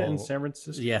 Australia, and San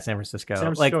Francisco. Yeah, San Francisco.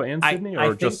 San Francisco and Sydney,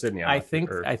 or just Sydney? I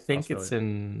think it's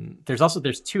in.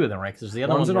 There's two of them, right? Because there's the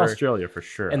other one's in where, Australia for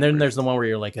sure, and then there's the one where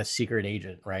you're like a secret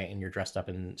agent, right? And you're dressed up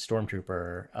in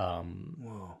stormtrooper.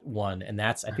 One, and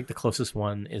that's I think the closest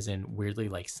one is in weirdly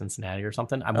like Cincinnati or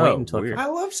something. I'm waiting until I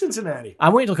love Cincinnati.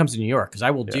 I'm waiting until it comes to New York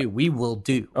because we will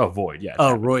do. Oh, Void, yeah.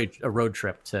 A road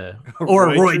trip to or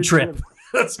a roid trip.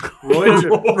 That's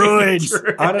roid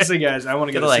trip. Honestly, guys, I want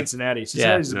to go to Cincinnati.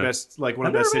 Cincinnati's the best, like one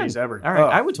of the best cities ever. All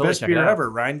right, I would totally best check beer it out. ever.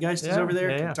 Rhinegeist is over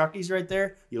there. Kentucky's right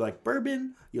there. You like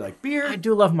bourbon? You like beer? I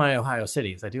do love my Ohio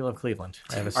cities. I do love Cleveland.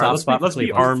 I have a soft spot for Let's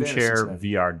be Cleveland. armchair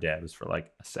VR devs for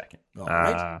like a second. All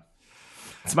right.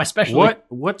 It's my specialty.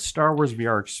 What Star Wars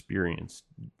VR experience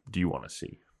do you want to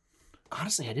see?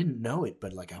 Honestly, I didn't know it,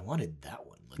 but like I wanted that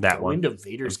one. Like that one into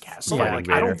Vader's castle. Yeah, like,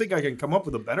 I don't think I can come up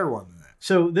with a better one than that.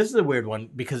 So this is a weird one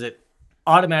because it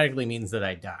automatically means that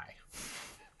I die.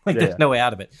 There's no way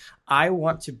out of it. I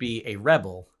want to be a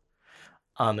rebel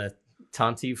on the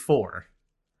Tantive 4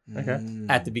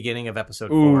 at the beginning of episode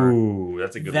 4. Ooh,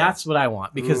 that's a good one. That's what I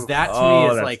want because that to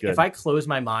me is like good. if I close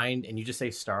my mind and you just say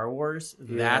Star Wars,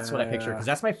 that's what I picture because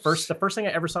that's the first thing I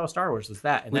ever saw with Star Wars was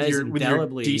that, and with that is your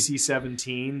indelibly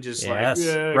DC-17, just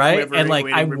right, and like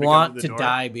I want to door.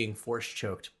 die being force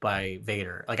choked by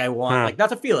Vader. Like I want like not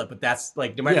to feel it, but that's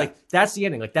like no matter like that's the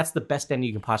ending. Like that's the best ending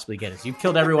you can possibly get is you've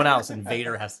killed everyone else and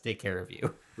Vader has to take care of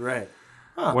you. Right.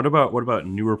 Huh. What about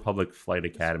New Republic Flight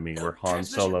Academy, where Han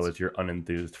Solo is your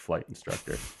unenthused flight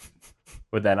instructor?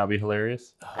 Would that not be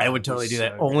hilarious? I would totally do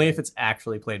that. Only if it's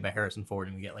actually played by Harrison Ford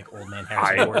and we get like old man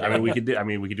Harrison Ford. We could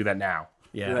do that now.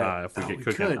 Yeah. if we get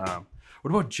cooking. What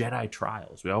about Jedi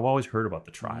trials? I've always heard about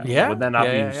the trials. Yeah. Would that not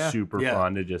be super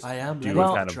fun to just I am do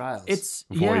well, a kind of trials. It's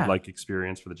void-like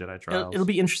experience for the Jedi trials? It'll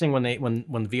be interesting when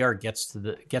VR gets to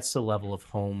the level of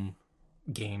home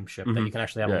gameship that you can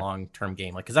actually have a long-term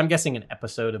game. Like, because I'm guessing an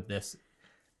episode of this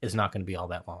is not going to be all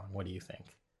that long. What do you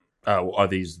think? Are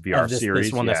these VR series?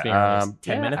 This one that's being released,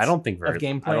 10 minutes. I don't think of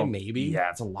gameplay, maybe.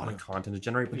 Yeah, it's a lot of content to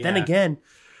generate. But then again,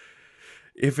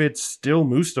 if it's still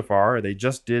Mustafar, they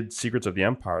just did Secrets of the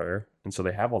Empire, and so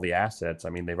they have all the assets. I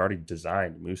mean, they've already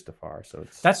designed Mustafar, so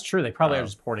that's true. They probably are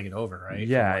just porting it over, right?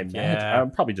 Yeah,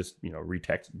 I'm probably just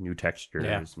new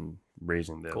textures and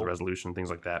raising the resolution,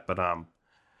 things like that. But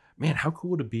man, how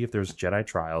cool would it be if there's Jedi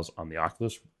trials on the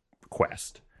Oculus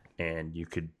Quest, and you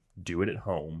could do it at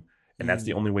home? And that's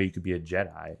the only way you could be a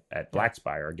Jedi at Black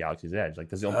Spire or Galaxy's Edge. Like,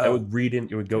 that's the only,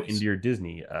 it would go into your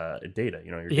Disney data.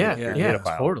 You know, your data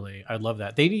file. Totally. I'd love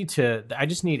that. They need to. I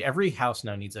just need every house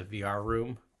now needs a VR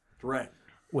room, right?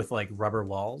 With like rubber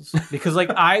walls, because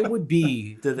like I would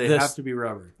be. Do they have to be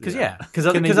rubber? Because because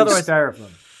otherwise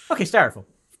styrofoam. Okay, styrofoam,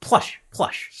 plush,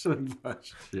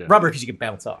 Yeah. rubber because you can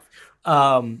bounce off.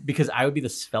 Because I would be the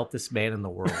sveltest man in the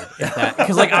world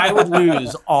because like I would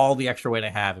lose all the extra weight I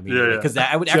have immediately because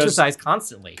I would exercise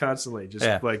constantly,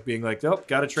 just like being like, oh,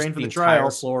 got to train for the entire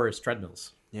trials. Floor is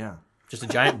treadmills. Yeah, just a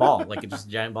giant ball, just a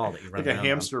giant ball that you run like a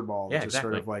hamster on. ball, that just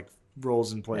sort of like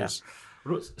rolls in place.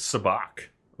 Yeah. Sabacc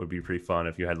would be pretty fun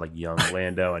if you had like young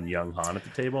Lando and young Han at the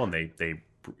table, and they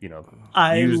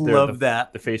I love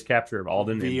that the face capture of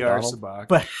Alden VR and Sabacc.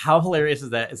 But how hilarious is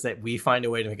that we find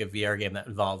a way to make a VR game that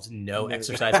involves no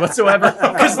exercise whatsoever?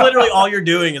 Because literally all you're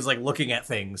doing is like looking at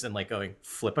things and like going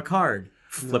flip a card.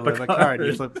 Flip a card.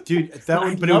 Dude, that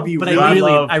would be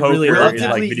I really love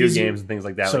like video games and things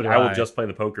like that. So like, I will just play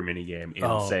the poker mini game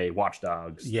in say Watch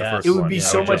Dogs. Yeah, it would be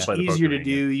so much easier to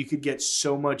do. You could get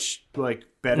so much like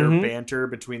better banter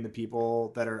between the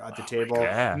people that are at the table.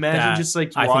 Imagine just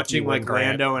like watching like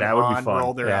Lando and Han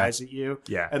roll their eyes at you.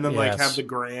 Yeah, and then like have the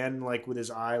Gran like with his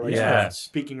eye like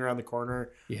speaking around the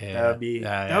corner. Yeah,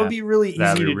 that would be really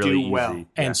easy to do well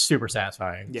and super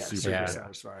satisfying. Yeah, super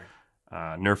satisfying.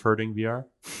 Nerf herding VR?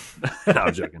 No,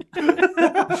 I'm joking.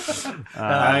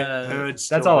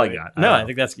 That's all I got. No, I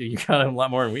think that's good. You got a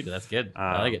lot more than we did. That's good.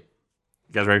 I like it.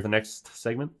 You guys ready for the next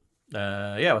segment?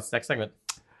 What's the next segment?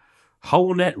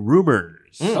 HoloNet Rumors.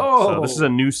 So this is a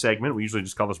new segment. We usually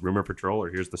just call this Rumor Patrol, or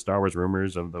here's the Star Wars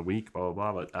rumors of the week, blah,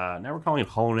 blah, blah. But now we're calling it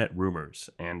HoloNet Rumors.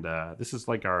 And this is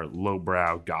like our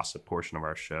lowbrow gossip portion of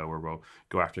our show, where we'll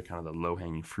go after kind of the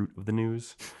low-hanging fruit of the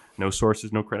news. No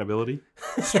sources, no credibility.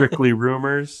 Strictly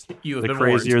rumors. The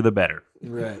crazier, the better.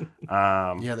 Right.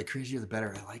 The crazier, the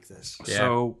better. I like this. Yeah.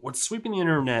 So what's sweeping the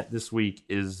internet this week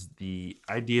is the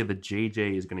idea that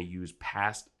JJ is going to use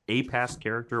a past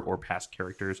character or past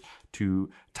characters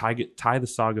to tie the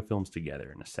saga films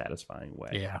together in a satisfying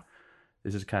way. Yeah.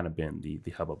 This has kind of been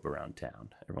the hubbub around town.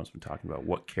 Everyone's been talking about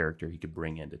what character he could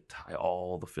bring in to tie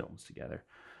all the films together.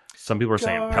 Some people are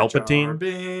saying Palpatine.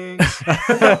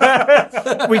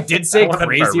 We did say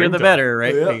crazier the better,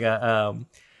 right? Yeah. We got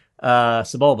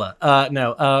Sebulba.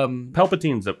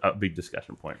 Palpatine's a big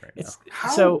discussion point right now.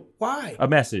 Why? A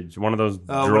message. One of those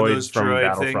droids from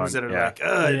Battlefront. Things that are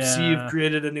like, see, you've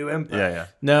created a new empire. Yeah.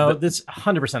 No, this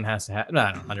 100% has to happen.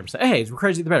 Not 100%. Hey, it's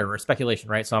crazy the better. We're speculation,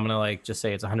 right? So I'm going to just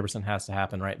say it's 100% has to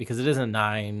happen, right? Because it is a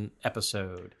 9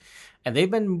 episode. And they've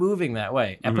been moving that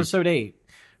way. Mm-hmm. Episode 8,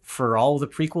 for all the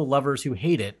prequel lovers who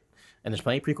hate it, and there's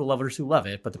plenty of prequel lovers who love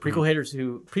it, but the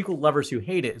prequel lovers who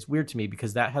hate it is weird to me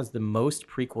because that has the most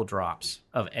prequel drops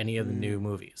of any of the new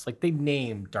movies. Like, they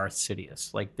named Darth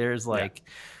Sidious. Like, there's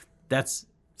it's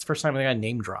the first time they got a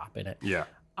name drop in it. Yeah.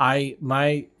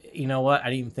 You know what? I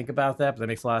didn't even think about that, but that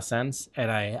makes a lot of sense. And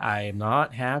I am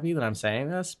not happy that I'm saying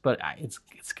this, but it's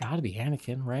got to be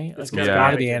Anakin, right? It's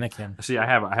got to be Anakin. See, I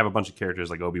have a bunch of characters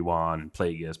like Obi-Wan and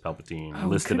Plagueis, Palpatine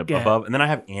listed above, and then I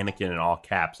have Anakin in all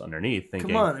caps underneath.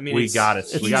 Thinking, come on, I mean, we got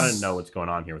to know what's going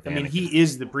on here with Anakin. I mean, he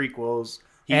is the prequels.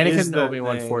 Anakin and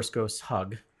Obi-Wan Force Ghost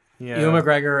hug. Yeah. Ewan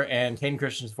McGregor and Hayden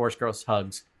Christensen's Force Ghost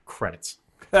hugs. Credits.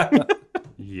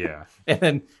 Yeah,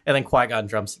 and then Qui-Gon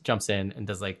jumps in and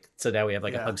does so now we have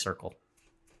a hug circle.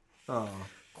 Oh,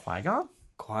 Qui-Gon.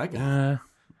 Probably not.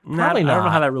 I don't know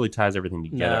how that really ties everything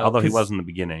together. Although he was in the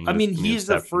beginning. I mean, he's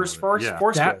the first Force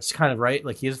Ghost. That's kind of right.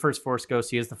 Like, he is the first Force Ghost.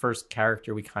 He is the first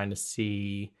character we kind of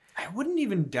see. I wouldn't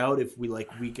even doubt if we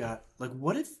got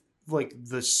what if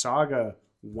the saga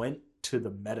went to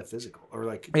the metaphysical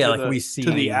or we see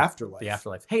to the afterlife. The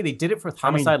afterlife. Hey, they did it for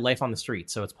homicide, life on the street,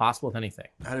 so it's possible with anything.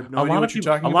 I have no idea what you're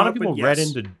talking about. A lot of people read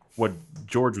into what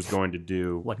George was going to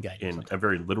do One guy in a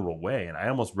very literal way, and I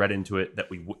almost read into it that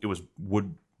it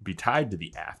would be tied to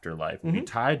the afterlife and be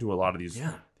tied to a lot of these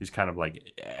kind of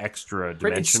like extra Right, it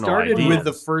dimensional started ideas. with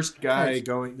the first guy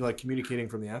going like communicating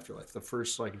from the afterlife, the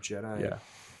first like Jedi. Yeah.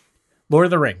 Lord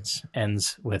of the Rings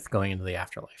ends with going into the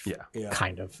afterlife. Yeah.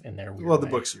 Kind of in their weird Well, the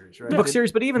way. book series, right? The book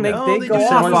series, but even No, they they go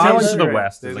just off said on Fog to the Right.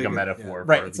 west They is like a go- metaphor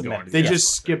Right, for it's a going meta- to They the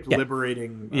just skipped Yeah.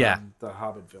 liberating Yeah. the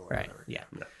Hobbitville. Or Right. whatever.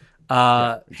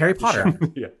 Yeah. Harry Potter.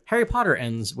 Yeah. Harry Potter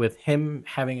ends with him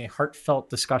having a heartfelt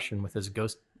discussion with his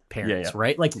ghost parents,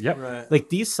 right? Like, Right. like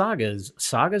these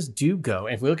sagas do go.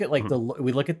 If we look at like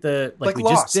we look at the Like we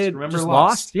Lost. just did, Remember just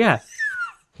Lost? Yeah,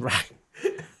 right.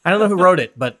 I don't know who wrote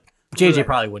it, but JJ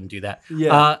probably wouldn't do that.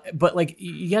 Yeah. But like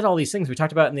you get all these things we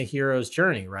talked about in the hero's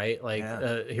journey, right? Like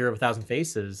Hero of a Thousand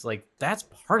Faces. Like that's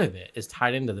part of it is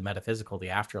tied into the metaphysical, the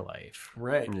afterlife.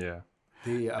 Right. Yeah.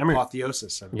 The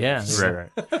apotheosis of it. Yeah. Right.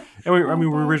 And we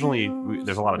originally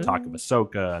there's a lot of talk of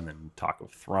Ahsoka and then talk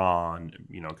of Thrawn,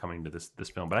 coming to this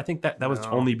film. But I think that was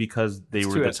only because they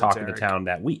were too the talk of the esoteric. town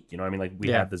that week. I mean, like we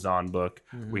had the Zahn book,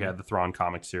 we had the Thrawn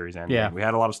comic series, and we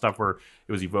had a lot of stuff where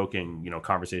it was evoking,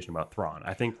 conversation about Thrawn.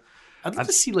 I think I'd love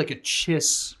to see like a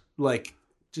Chiss like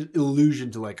illusion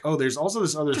to like, oh, there's also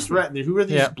this other threat. And who are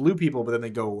these blue people? But then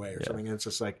they go away or something. And it's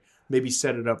just like maybe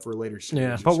set it up for a later series.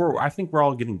 Yeah. But I think we're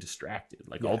all getting distracted.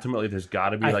 Like ultimately, there's got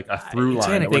to be like a through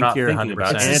line. Anakin, We're not you're thinking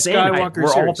about. 100%. And It's it's a Anakin. Skywalker We're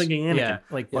all series. thinking Anakin. Yeah.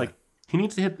 Like he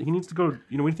needs to go.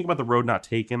 When you think about the road not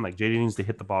taken, like JJ needs to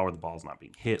hit the ball where the ball's not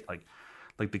being hit.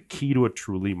 Like the key to a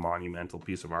truly monumental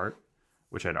piece of art,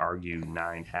 which I'd argue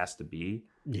 9 has to be,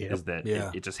 is that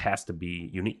it just has to be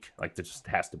unique. Like it just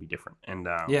has to be different. And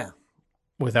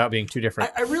Without being too different.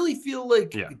 I really feel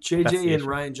like that's the JJ and issue.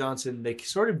 Ryan Johnson, they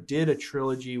sort of did a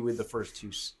trilogy with the first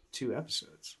two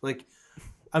episodes. Like,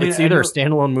 I mean, it's either a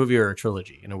standalone movie or a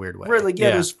trilogy in a weird way. right? Like,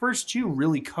 those first two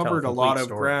really covered a lot of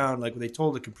story. ground. Like, they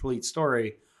told a complete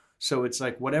story. So it's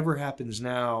like whatever happens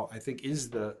now, I think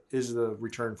is the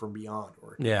return from beyond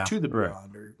or to the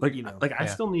beyond or I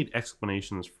still need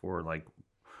explanations for like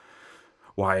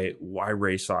why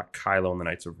Rey saw Kylo in the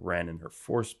Knights of Ren in her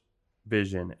Force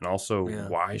vision, and also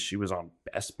why she was on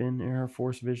Bespin in her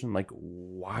Force vision. Like,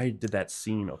 why did that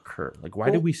scene occur? Like,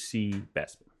 why did we see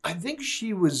Bespin? I think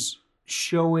she was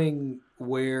showing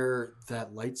where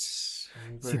that lights.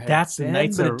 See, that's the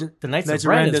Knights of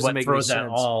Ren is what throws that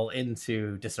all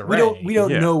into disarray. We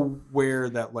don't know where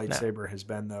that lightsaber has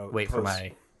been though. Wait for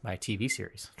my TV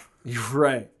series. You're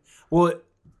right. Well,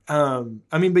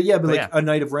 I mean, but a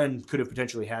Knight of Ren could have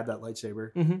potentially had that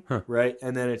lightsaber, right?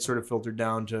 And then it sort of filtered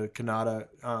down to Kanata.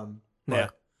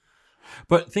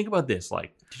 But think about this,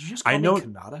 like, Did you just call me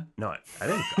Kanata? No, I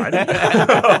didn't.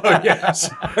 Oh, yes.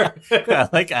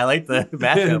 I like the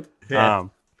matchup.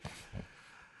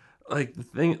 Like the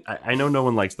thing, I know no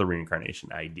one likes the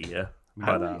reincarnation idea,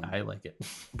 but I like it.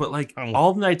 But like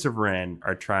all the Knights of Ren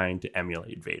are trying to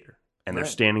emulate Vader, and they're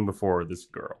standing before this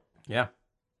girl. Yeah,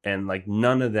 and like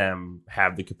none of them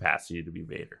have the capacity to be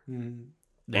Vader.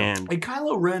 Mm-hmm. And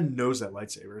Kylo Ren knows that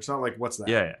lightsaber. It's not like, what's that?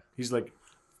 Yeah. He's like,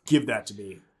 give that to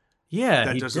me. Yeah,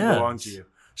 that doesn't belong to you.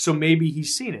 So maybe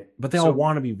he's seen it. But they all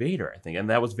want to be Vader, I think, and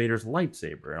that was Vader's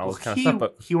lightsaber and all this kind of stuff.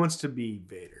 But he wants to be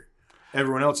Vader.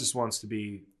 Everyone else just wants to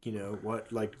be,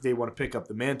 they want to pick up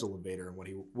the mantle of Vader and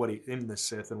what he in the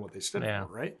Sith and what they stood for,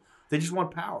 right? They just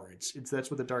want power. It's that's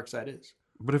what the dark side is.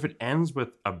 But if it ends with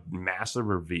a massive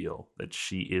reveal that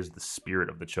she is the spirit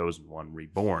of the chosen one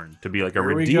reborn to be like a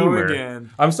redeemer, we go again.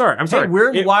 I'm sorry. Hey,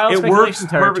 we're in wild speculation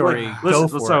territory. Go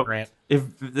for it, Grant. If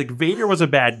like Vader was a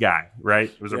bad guy, right?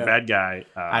 It was a bad guy.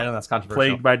 I know that's controversial.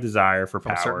 Plagued by desire for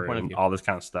power and all this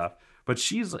kind of stuff. But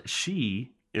she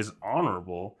is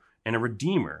honorable and a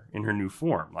redeemer in her new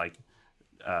form. Like,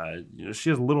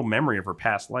 she has little memory of her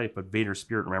past life, but Vader's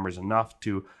spirit remembers enough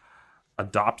to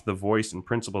adopt the voice and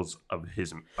principles of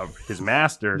his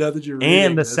master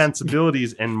and the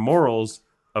sensibilities and morals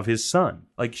of his son.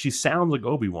 Like, she sounds like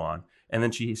Obi-Wan, and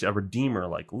then she's a redeemer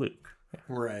like Luke.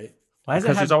 Right.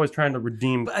 Because she's always trying to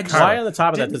redeem. Why on the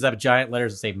top of that does it have giant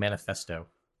letters that say manifesto?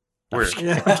 Where?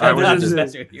 I was just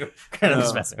messing with you.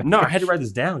 No, I had to write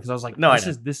this down because I was like,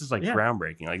 this is like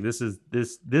groundbreaking. Like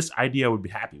this idea I would be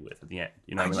happy with at the end.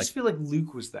 You know, I just feel like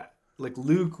Luke was that. Like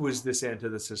Luke was this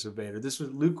antithesis of Vader.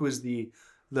 Luke was the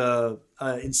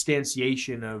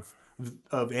instantiation of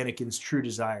Anakin's true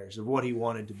desires of what he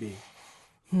wanted to be.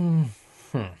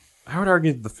 I would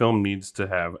argue that the film needs to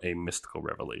have a mystical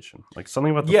revelation, like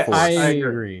something about the Force. I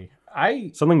agree.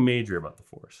 Something major about the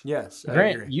Force. Yes,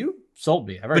 Grant, you sold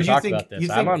me. I've already talked about this.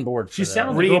 I'm on board. She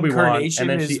sounds like Obi-Wan, and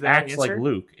then she acts answer? like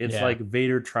Luke. It's like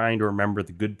Vader trying to remember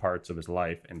the good parts of his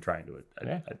life and trying to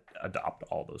adopt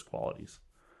all those qualities,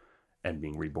 and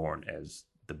being reborn as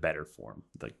the better form,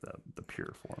 like the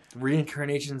pure form.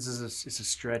 Reincarnations is a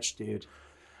stretch, dude.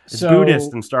 It's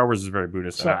Buddhist, and Star Wars is very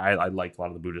Buddhist. So, I like a lot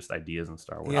of the Buddhist ideas in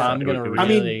Star Wars. Yeah,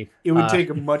 so it would take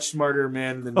a much smarter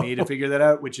man than me to figure that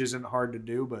out, which isn't hard to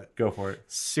do, but... Go for it.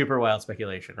 Super wild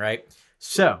speculation, right?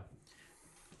 So,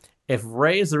 if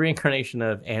Rey is the reincarnation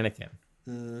of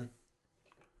Anakin,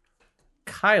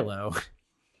 Kylo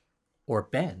or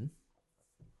Ben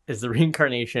is the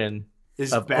reincarnation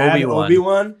of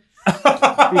Obi-Wan?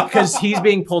 Because he's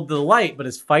being pulled to the light, but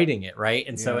is fighting it, right?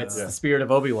 And so it's the spirit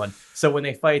of Obi-Wan. So when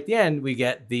they fight at the end, we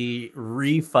get the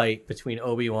refight between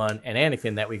Obi-Wan and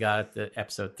Anakin that we got at the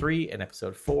episode 3 and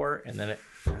episode 4, and then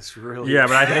that's really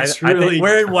but I think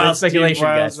we're in wild speculation,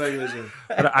 guys.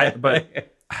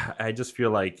 But I just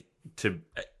feel like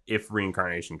if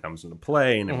reincarnation comes into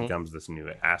play and it becomes this new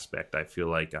aspect, I feel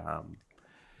like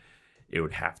it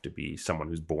would have to be someone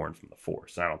who's born from the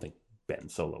Force. I don't think Ben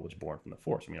Solo was born from the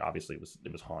Force. I mean, obviously it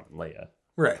was Han and Leia,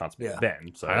 right?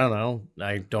 Ben. So I don't know.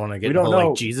 I don't want to get we don't know.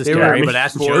 Like Jesus theory, but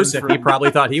ask Joseph. He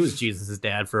probably thought he was Jesus'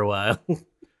 dad for a while.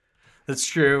 That's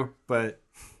true, but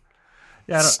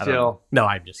still, no.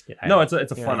 I'm just kidding.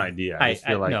 It's a fun idea. I just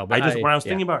feel like when I was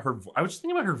thinking about her, I was just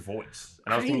thinking about her voice,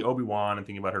 and I was thinking Obi-Wan and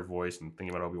thinking about her voice, and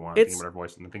thinking about Obi-Wan, and thinking about her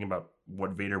voice, and thinking about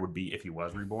what Vader would be if he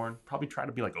was reborn. Probably try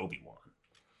to be like Obi-Wan.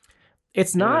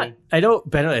 It's not. I don't.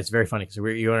 But it's very funny because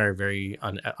you and I are very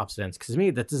on opposite ends. Because to me,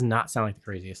 that does not sound like the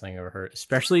craziest thing I've ever heard.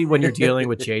 Especially when you're dealing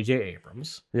with J.J.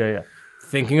 Abrams. Yeah.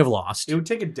 Thinking of Lost, it would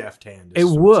take a deft hand. It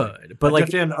would, but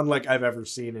deft hand unlike I've ever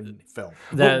seen in film.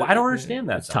 I don't understand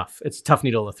that. It's tough. It's a tough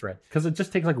needle to thread because it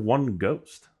just takes like one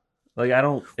ghost. Like I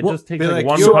don't. It just takes like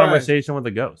one conversation with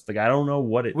a ghost. Like I don't know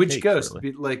what it. Which takes, ghost?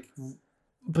 Really. Like.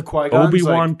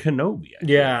 Obi-Wan Kenobi.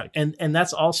 And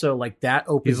that's also like that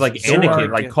opens. He's like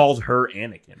Anakin, like calls her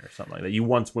Anakin or something like that. You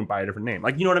once went by a different name,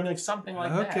 like you know what I mean, like something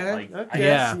like that. Like, I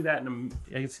can see that.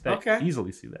 I can see that.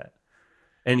 Easily see that.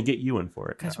 And get Ewan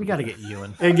for it. Guys, we got to get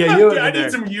Ewan. And get Ewan. I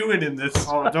need some Ewan in this.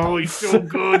 Oh, he's so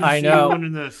good. I know. Ewan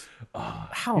in this.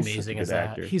 How amazing is that?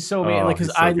 Actor. He's so amazing.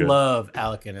 Because I love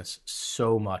Alec Guinness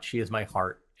so much. He is my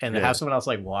heart. And to have someone else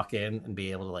like walk in and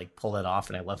be able to like pull that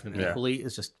off, and I love him equally,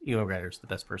 is just Ewan McGregor's the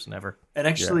best person ever. And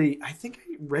actually, I think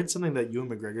I read something that Ewan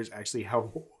McGregor's actually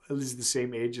at least the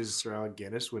same age as Sir Alec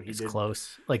Guinness when he did.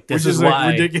 Close. Like this is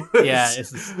why ridiculous. Yeah,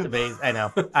 it's amazing. I know.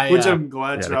 Which I'm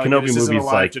glad Sir Alec Guinness isn't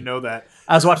alive to know that.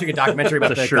 I was watching a documentary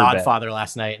about The Godfather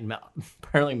last night, and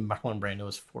apparently Marlon Brando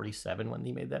was 47 when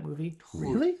he made that movie.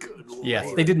 Really? Good Lord.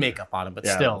 Yes, they did makeup on him, but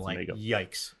still, like,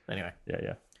 yikes. Anyway.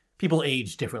 Yeah. People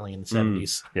aged differently in the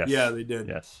 70s. Yes. Yeah, they did.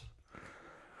 Yes.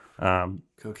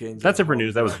 Cocaine. That's it for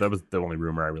news. That was the only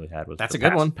rumor I really had. Was that's a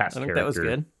good one. I think that was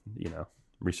good.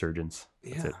 Resurgence.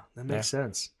 That's it. That makes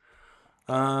sense.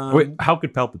 Wait, how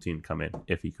could Palpatine come in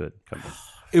if he could come in?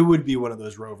 It would be one of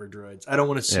those rover droids. I don't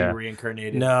want to see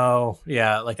reincarnated. No,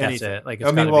 like that's it. Like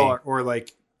it's or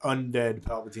like undead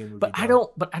Palpatine. But I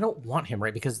don't want him,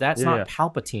 right? Because that's not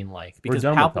Palpatine like. Because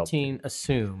Palpatine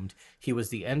assumed he was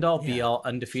the end all be all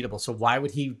undefeatable. So why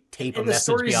would he tape a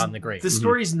message beyond the grave? The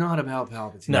story's not about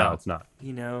Palpatine. No, it's not.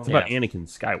 It's about Anakin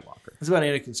Skywalker. It's about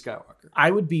Anakin Skywalker. I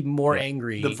would be more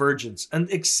angry. The virgins, and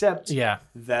except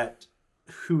that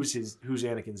who's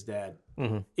Anakin's dad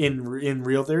in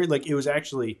real theory? Like it was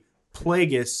actually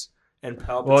Plagueis and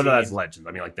Palpatine. Well, no, that's legend.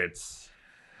 I mean, like that's.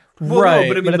 Right,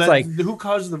 no, but it's like who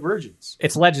caused the virgins?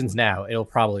 It's legends now. It'll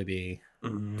probably be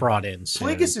brought in soon.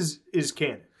 Plagueis is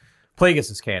canon.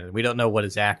 Plagueis is canon. We don't know what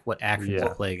actions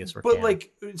of Plagueis were. But canon.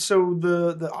 Like, so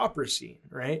the opera scene,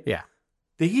 right? Yeah.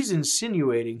 That he's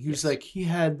insinuating he's like he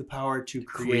had the power to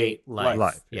create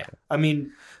life. Yeah. I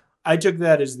mean, I took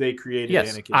that as they created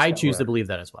Anakin Skywalker. I choose to believe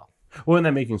that as well. Well, in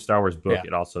that Making Star Wars book,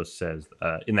 it also says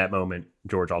in that moment,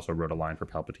 George also wrote a line for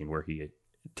Palpatine where he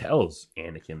tells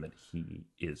Anakin that he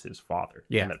is his father.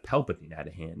 Yeah. And that Palpatine had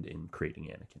a hand in creating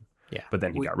Anakin. Yeah. But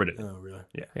then he got rid of it. Oh, really?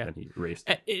 Yeah. And he erased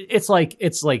it. It's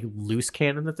like loose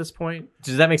canon at this point.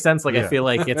 Does that make sense? Like I feel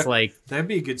like it's like that'd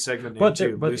be a good segment name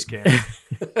too. Loose canon.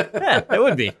 Yeah, it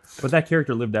would be. But that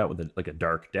character lived out with a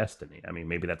dark destiny. I mean,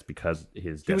 maybe that's because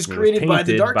his destiny was created by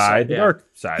the dark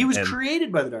side. He was and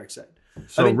created by the dark side.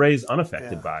 So Rey's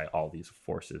unaffected by all these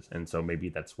forces, and so maybe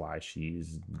that's why she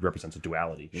represents a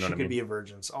duality. You know what I mean? She could be a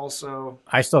virgin. Also,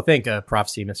 I still think a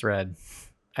prophecy misread.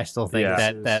 I still think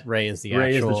that Rey is the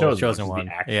actual chosen one.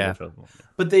 Chosen one.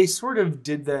 But they sort of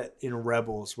did that in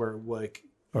Rebels, where like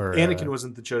Anakin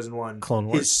wasn't the chosen one. Clone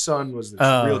Wars. His son was the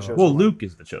real chosen one. Well, Luke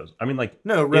is the chosen. I mean, like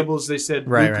Rebels. They said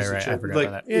Luke is the chosen. I forgot like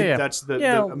about that. that's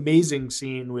the amazing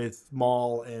scene with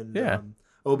Maul and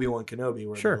Obi-Wan Kenobi,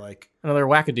 where Sure. they're like, another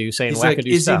wackadoo saying he's wackadoo like,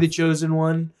 is stuff. he the chosen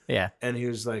one? Yeah. And he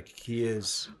was like, he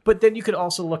is. But then you could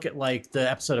also look at like the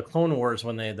episode of Clone Wars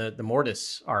when the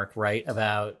Mortis arc, right?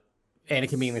 About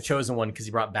Anakin being the chosen one because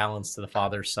he brought balance to the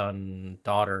father, son,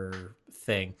 daughter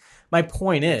thing. My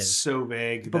point is It's so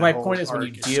vague. But That my whole point is when you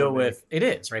arc is deal so with vague.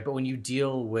 it is, right? But when you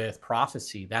deal with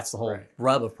prophecy, that's the whole Right.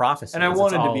 rub of prophecy. And I is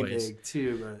wanted it's to be always- vague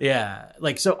too, but Yeah.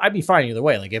 Like, so I'd be fine either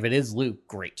way. Like, if it is Luke,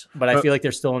 great. But I feel like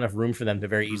there's still enough room for them to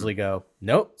very easily go,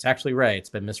 nope, it's actually Rey. It's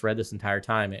been misread this entire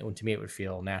time. And to me, it would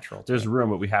feel natural. There's room,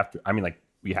 but we have to. I mean, like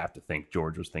we have to think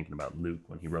George was thinking about Luke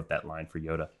when he wrote that line for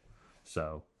Yoda.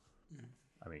 So,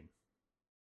 I mean,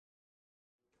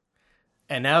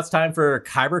 And now it's time for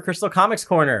Kyber Crystal Comics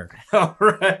Corner. all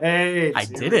right. I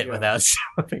Here did we it go. without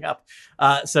slipping up.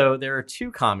 So there are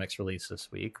 2 comics released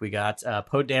this week. We got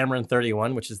Poe Dameron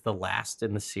 31, which is the last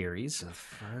in the series. The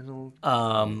final.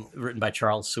 Written by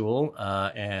Charles Sewell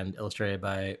and illustrated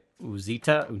by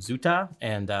Uzuta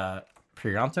and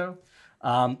Prianto.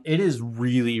 It is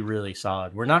really, really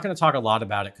solid. We're not going to talk a lot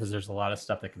about it because there's a lot of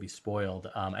stuff that can be spoiled.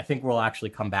 I think we'll actually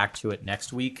come back to it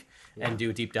next week and do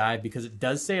a deep dive because it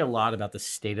does say a lot about the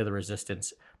state of the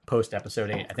Resistance post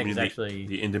Episode 8. I think it's actually...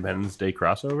 the Independence Day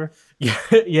crossover.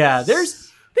 yeah,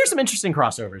 there's some interesting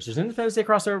crossovers. There's an Independence Day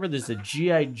crossover. There's a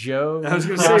G.I. Joe I was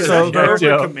going to say, is crossover. that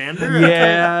Joe. Cobra Commander?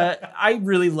 Yeah, I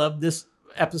really love this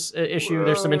issue.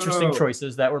 There's some interesting Whoa.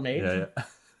 choices that were made Yeah.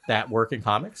 that work in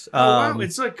comics. Oh, wow.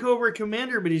 It's like Cobra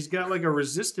Commander, but he's got like a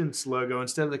Resistance logo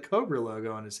instead of the Cobra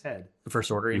logo on his head. the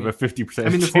First Order. You you have a 50%. I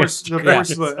mean, the Force,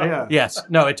 Yeah. yeah.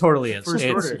 No, it totally is. First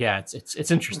Order.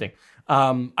 It's interesting.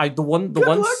 The one Good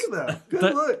luck, though.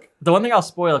 Good luck. The one thing I'll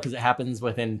spoil because it happens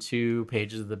within 2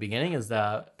 pages of the beginning is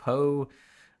that Poe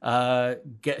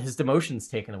get his demotions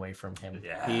taken away from him.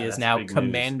 Yeah, he is that's now big news.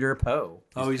 Commander Poe.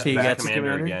 Oh, he's He back gets to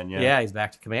Commander Commander again. Yeah, he's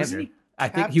back to Commander. Wasn't he I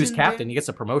think he was Captain captain. Dan? He gets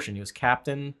a promotion. He was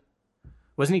captain.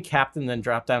 Wasn't he captain? Then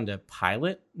dropped down to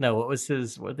pilot. No, what was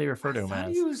his? What did they refer to him I thought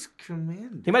as? he was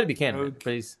Commander. He might be candidate, Okay.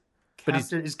 but he's.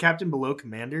 Captain, is Captain below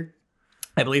Commander?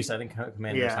 I believe so. I think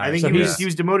commander. Yeah, is I higher. think so he he's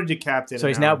was demoted to Captain. so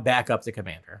he's now back up to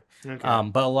commander. Okay.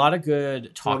 But a lot of good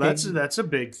Well, talking. that's a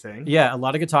big thing. Yeah, a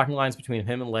lot of good talking lines between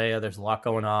him and Leia. There's a lot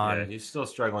going on. Yeah, he's still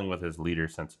struggling with his leader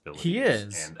sensibilities. He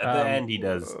is. And at the end, he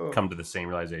does come to the same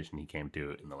realization he came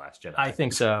to in The Last Jedi. I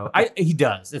think so. He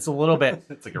does. It's a little bit.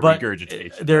 It's like a but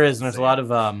regurgitation. There is, and there's a lot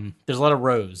of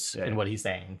rose in what he's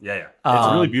saying. Yeah.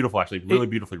 It's really beautiful, actually. Really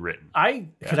beautifully written.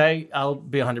 I'll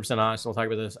be 100% honest. We'll talk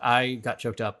about this. I got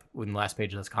choked up in the last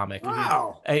page of this comic.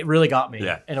 Wow. It really got me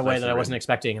Yeah, in a way that I nicely wasn't written.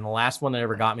 expecting. And the last one that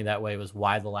ever got me that way was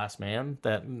Why the Last Man.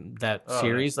 That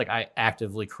series, like I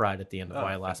actively cried at the end of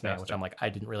Why the Last Man, which fantastic. I'm like, I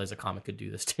didn't realize a comic could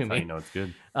do this to How me. you know it's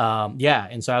good. Yeah,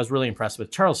 and so I was really impressed with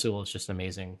Charles Sewell. Is just an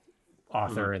amazing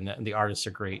author, and the artists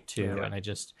are great too. Yeah. And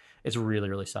it's really,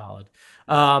 really solid.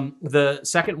 The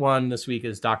second one this week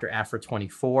is Dr. Aphra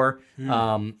 24.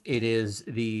 It is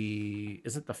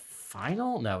is it the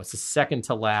final? No, it's the second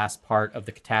to last part of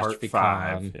the Catastrophe Part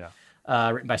 5. Con. Yeah.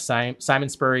 Written by Simon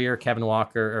Spurrier, Kevin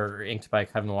Walker, or inked by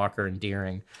Kevin Walker and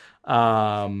Deering,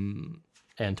 and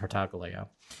Tartaglio.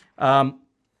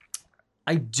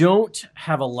 I don't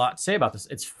have a lot to say about this.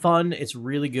 It's fun. It's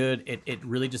really good. It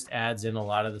really just adds in a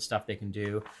lot of the stuff they can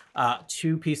do.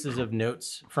 2 pieces of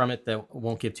notes from it that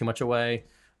won't give too much away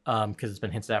because it's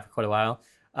been hinted at for quite a while.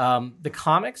 The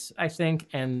comics, I think,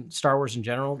 and Star Wars in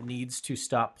general needs to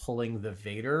stop pulling the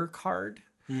Vader card.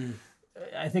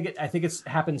 I think it's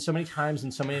happened so many times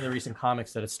in so many of the recent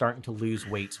comics that it's starting to lose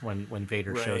weight when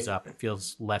Vader shows up. It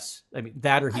feels less. I mean,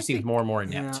 that or he seems more and more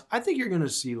inept. Yeah, I think you're going to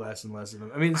see less and less of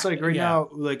them. I mean, it's like right now,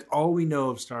 like all we know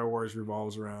of Star Wars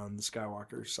revolves around the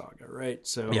Skywalker saga, right?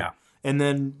 So Yeah. And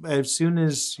then as soon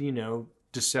as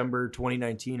December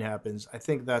 2019 happens, I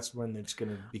think that's when it's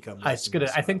going to become. I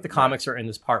think the comics are in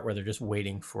this part where they're just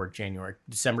waiting for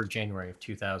December, January of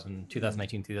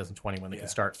 2019, 2020, when they can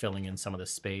start filling in some of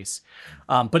this space.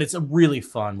 But it's a really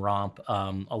fun romp.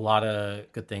 A lot of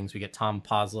good things. We get Tom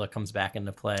Posla comes back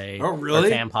into play. Oh, really?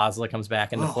 Or Tam Posla comes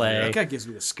back into play. That guy gives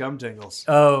me the scum tingles.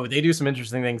 Oh, they do some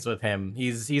interesting things with him.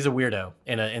 He's a weirdo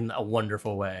in a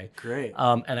wonderful way. Great.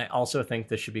 And I also think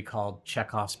this should be called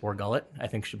Chekhov's Borgullet. I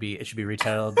think it should be retitled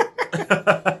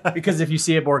because if you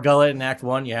see a Borgullet in Act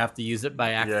 1, you have to use it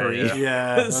by Act 3.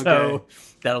 Yeah. So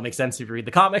that'll make sense if you read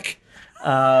the comic.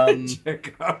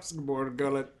 Chekhov's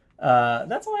Borgullet.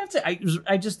 That's all I have to say.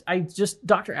 I just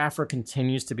Dr. Aphra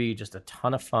continues to be just a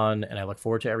ton of fun, and I look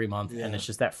forward to every month. And it's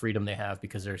just that freedom they have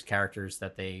because there's characters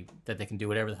that they can do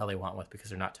whatever the hell they want with because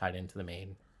they're not tied into the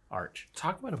main arch.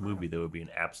 Talk about a movie that would be an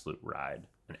absolute ride.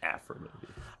 An Afra movie.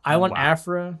 I want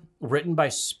Afra, written by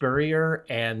Spurrier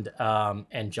and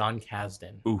John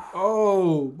Kasdan. Ooh.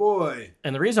 Oh boy!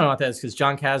 And the reason I want that is because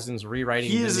John Kasdan's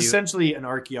rewriting. He is essentially an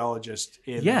archaeologist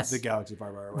in the Galaxy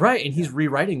Far. Right, and he's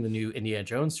rewriting the new Indiana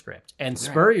Jones script. And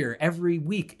Spurrier every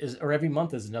week every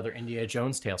month is another Indiana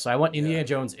Jones tale. So I want Indiana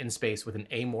Jones in space with an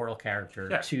amoral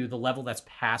character to the level that's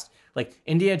past. Like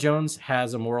Indiana Jones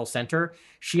has a moral center.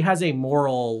 She has a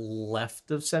moral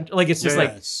left of center. Like it's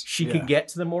just she could get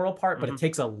to the moral part, but it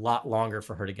takes a lot longer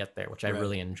for her to get there, which I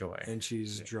really enjoy. And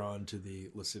she's drawn to the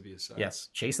lascivious side. Yes,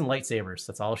 chasing lightsabers.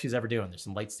 That's all she's ever doing. There's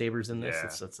some lightsabers in this.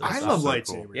 Yeah. It's I love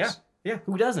lightsabers. Cool. Yeah.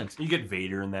 Who doesn't? You get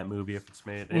Vader in that movie if it's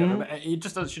made. Mm-hmm. It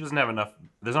just does, she doesn't have enough.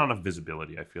 There's not enough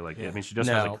visibility. I feel like. I mean, she just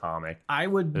has a comic. I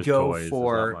would There's go toys,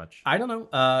 for. there's not much. I don't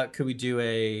know. Could we do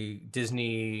a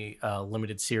Disney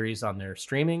limited series on their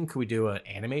streaming? Could we do an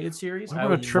animated series? What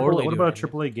about a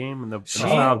AAA game in the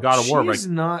style of God of War? She's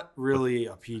not really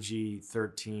a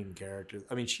PG-13 character.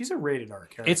 I mean, she's a rated R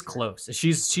character. It's close.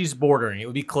 She's bordering. It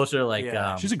would be closer to like.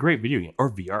 She's a great video game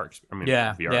or VR. I mean, VR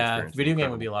experience. Video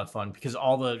game would be a lot of fun because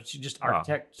all the just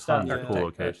architect stuff. Cool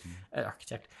location.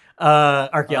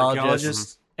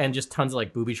 Archaeologists, and just tons of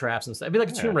like booby traps and stuff. It'd be like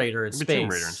a Tomb Raider in space. Tomb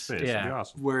Raider in space. Yeah, It'd be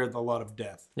awesome. with a lot of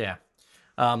death. Yeah.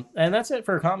 And that's it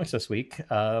for comics this week.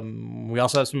 We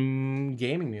also have some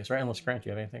gaming news, right? Unless Grant, do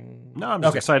you have anything? No, I'm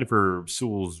just excited for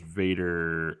Sewell's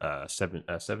Vader.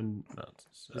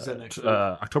 Is that next week?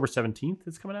 October 17th?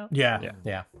 It's coming out. Yeah.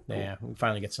 We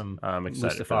finally get some. I'm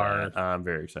excited for that. I'm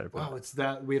very excited for that. Wow, it's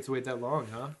that we have to wait that long,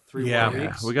 huh? 3 Yeah. more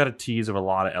weeks. We got a tease of a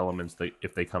lot of elements that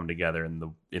if they come together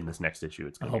in this next issue,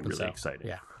 it's going to be really exciting.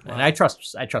 Yeah, and I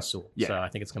trust Sewell, Yeah. so I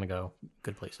think it's going to go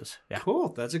good places. Yeah, Cool.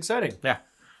 That's exciting. yeah.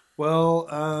 Well,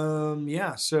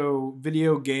 so the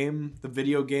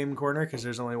video game corner, because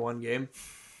there's only one game,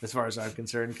 as far as I'm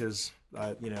concerned, because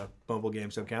mobile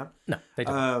games don't count. No, they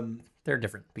don't. They're a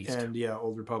different beast. And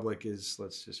Old Republic is,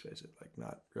 let's just face it, like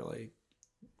not really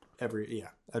a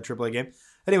AAA game.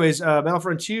 Anyways,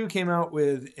 Battlefront 2 came out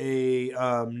with a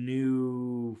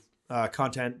new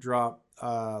content drop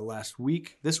this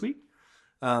week.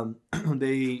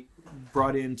 They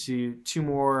brought into 2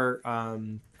 more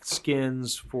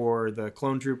skins for the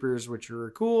clone troopers, which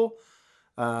are cool.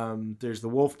 There's the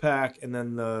wolf pack, and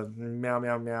then the meow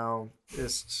meow meow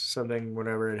is something,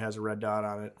 whatever, it has a red dot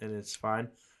on it and it's fine.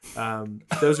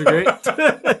 Those are great.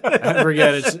 I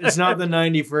forget, it's not the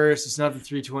 91st, it's not the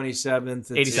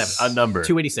 327th, 87, a number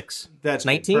 286. That's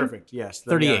 19, perfect. Yes,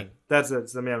 38. That's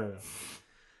the meow meow meow.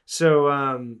 So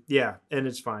and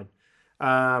it's fine.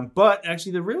 But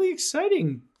actually, the really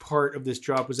exciting part of this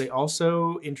drop was they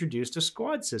also introduced a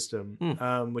squad system,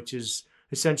 which is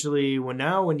essentially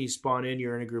when you spawn in,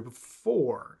 you're in a group of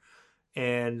 4,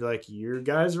 and like your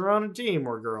guys are on a team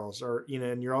or girls, or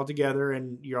and you're all together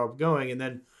and you're all going, and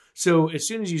then so as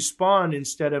soon as you spawn,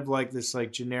 instead of like this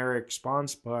like generic spawn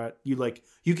spot,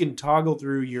 you can toggle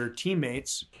through your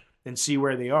teammates and see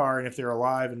where they are, and if they're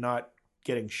alive and not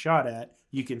getting shot at,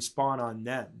 you can spawn on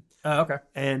them. Oh, okay.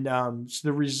 And so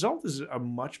the result is a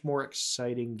much more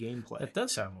exciting gameplay. It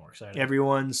does sound more exciting.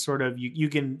 Everyone's sort of you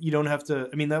don't have to.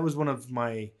 I mean, that was one of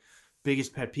my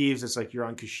biggest pet peeves. It's like you're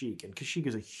on Kashyyyk, and Kashyyyk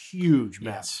is a huge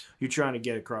map. Yes. You're trying to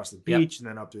get across the beach and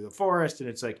then up through the forest, and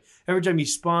it's like every time you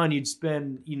spawn, you'd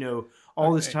spend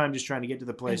all this time just trying to get to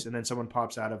the place, and then someone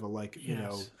pops out of a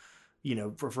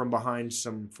from behind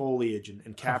some foliage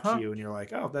and caps you, and you're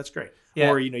like, oh, that's great. Yeah.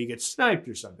 Or you get sniped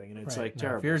or something, and it's like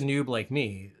terrible. If you're a noob like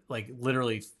me, like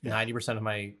literally 90% of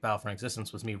my Battlefront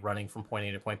existence was me running from point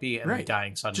A to point B and then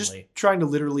dying suddenly. Just trying to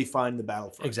literally find the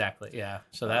battlefront. Exactly, yeah.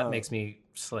 So that makes me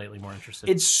slightly more interested.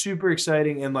 It's super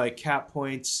exciting, and like cap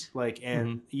points,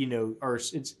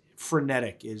 it's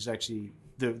frenetic is actually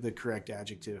the correct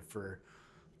adjective for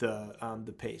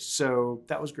the pace. So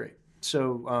that was great.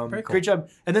 So Very cool. Great job.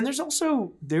 And then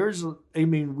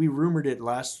we rumored it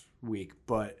last week,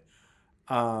 but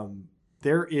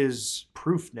there is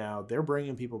proof now. They're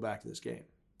bringing people back to this game.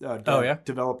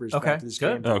 Developers back to this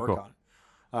game to work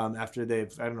on. After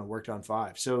they've worked on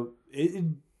 5. So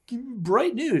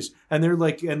bright news. And they're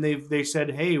like, and they said,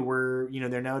 hey,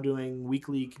 they're now doing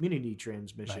weekly community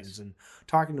transmissions and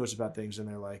talking to us about things. And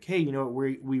they're like, hey,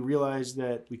 we realized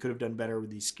that we could have done better with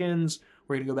these skins.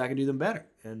 We're gonna go back and do them better.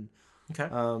 And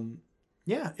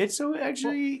it's so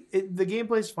actually the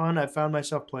gameplay's fun. I've found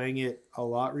myself playing it a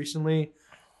lot recently.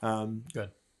 Good.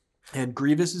 And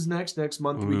Grievous is next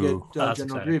month. We get General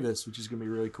exciting. Grievous, which is gonna be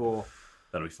really cool.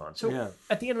 That'll be fun. So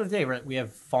at the end of the day, right, we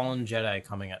have Fallen Jedi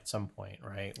coming at some point,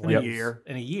 right? In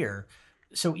a year.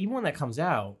 So even when that comes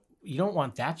out, you don't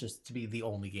want that just to be the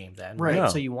only game then, Right. right? No.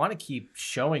 So you want to keep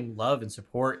showing love and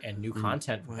support and new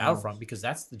content from Battlefront, because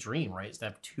that's the dream, right? Is to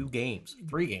have 2 games,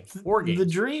 3 games, 4 games. The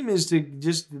dream is to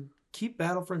just keep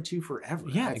Battlefront 2 forever.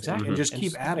 Yeah, I think, exactly. and just And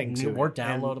keep just adding to more it.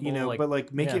 downloadable, And,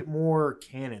 but make yeah. it more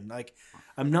canon. Like,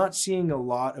 I'm not seeing a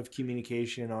lot of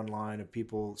communication online of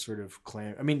people sort of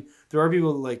claim. I mean, there are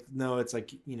people like, no, it's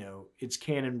like, it's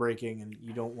canon breaking, and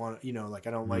you don't want, like, I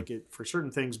don't like it for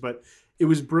certain things, but it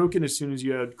was broken as soon as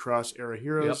you had cross-era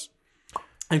heroes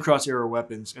and cross-era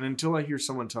weapons. And until I hear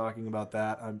someone talking about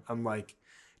that, I'm like,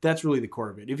 that's really the core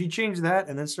of it. If you change that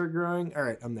and then start growing, all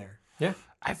right, I'm there. Yeah,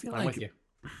 I feel I'm like with you.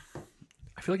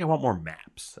 I want more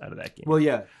maps out of that game. Well,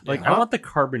 yeah. Like I want the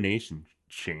carbonation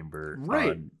chamber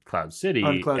on Cloud City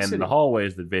and the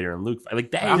hallways that Vader and Luke.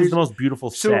 Like that is the most beautiful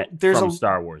set from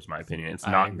Star Wars, in my opinion. It's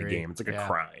not in the game. It's like a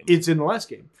crime. It's in the last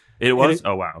game. It was?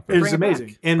 Oh, wow. Okay. It's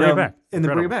amazing. And bring it back. And they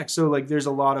bring it back. So, like, there's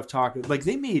a lot of talk. Like,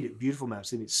 they made beautiful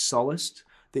maps. They made Sullust.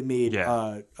 They made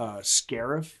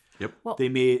Scarif. Yep. Well, they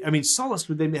made, Sullust,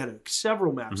 they had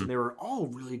several maps, and they were all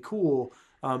really cool.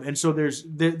 And so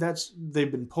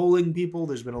they've been polling people.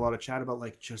 There's been a lot of chat about,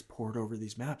 like, just port over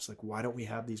these maps. Like, why don't we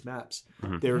have these maps?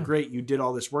 They were great. You did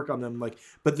all this work on them. Like,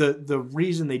 but the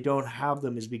reason they don't have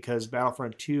them is because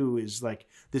Battlefront 2 is like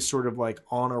this sort of like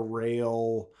on a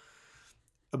rail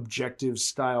objective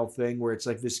style thing where it's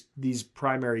like these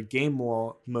primary game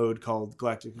mode called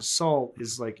Galactic Assault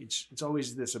is like it's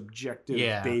always this objective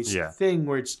based thing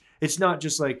where it's not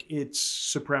just like it's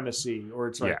supremacy or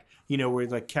it's like where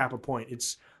like cap a point.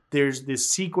 There's this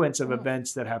sequence of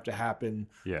events that have to happen,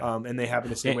 and they happen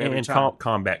the same way every time.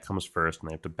 Combat comes first, and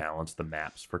they have to balance the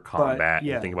maps for combat.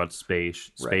 And think about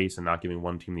space, and not giving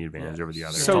one team the advantage over the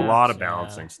other. So, it's a lot of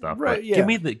balancing stuff. Right? Give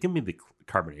me the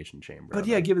carbonation chamber. But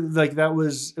give it like that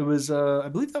was it was I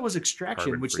believe that was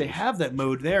Extraction, which they have that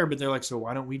mode there, but they're like, so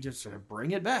why don't we just sort of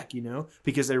bring it back?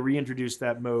 Because they reintroduced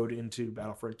that mode into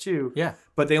Battlefront 2. Yeah,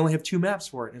 but they only have 2 maps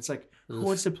for it, and it's like, who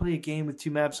wants to play a game with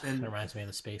 2 maps? And it reminds me of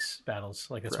the space battles.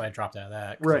 Like that's why I dropped out of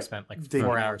that. Because I spent like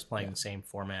 4 hours playing the same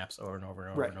 4 maps over and over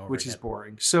and over and over. Which is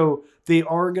boring. So they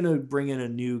are going to bring in a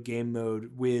new game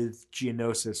mode with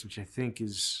Geonosis, which I think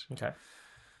is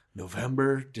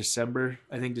November, December.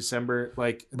 I think December.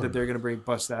 Like that they're going to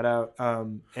bust that out.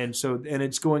 And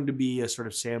it's going to be a sort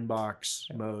of sandbox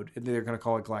mode. And they're going to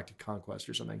call it Galactic Conquest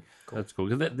or something. Cool. That's cool.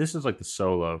 Because this is like the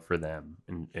solo for them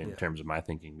in terms of my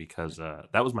thinking. Because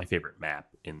that was my favorite map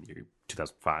in the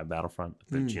 2005 Battlefront,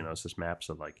 the Geonosis map.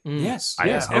 So like,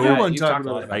 everyone talked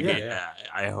about it.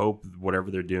 I hope whatever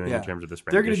they're doing in terms of this,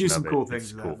 they're going to do some cool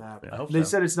things with that map. Yeah. They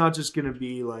said it's not just going to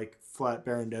be like flat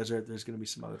barren desert. There's going to be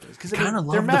some other things because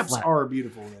their maps are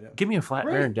beautiful. Give me a flat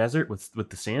barren desert with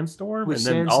the sandstorm and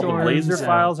then all the laser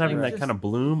files having that kind of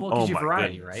bloom. Well, my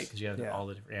variety, goodness. Right? Because you have all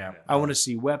the different. Yeah. I want to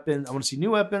see weapons. I want to see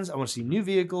new weapons. I want to see new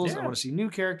vehicles. I want to see new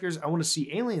characters. I want to see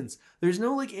aliens. There's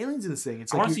no like aliens in this thing.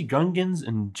 It's I want to see Gungans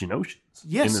and Geonosians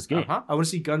in this game. I want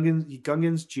to see Gungans,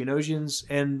 Geonosians,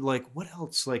 and like what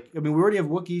else? Like we already have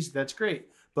Wookiees. That's great,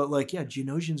 but like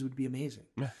Geonosians would be amazing.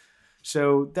 Yeah.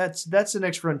 So that's the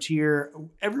next frontier.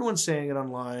 Everyone's saying it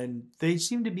online. They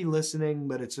seem to be listening,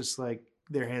 but it's just like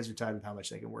their hands are tied with how much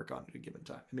they can work on at a given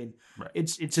time. I mean,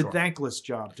 it's a thankless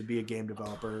job to be a game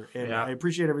developer, and I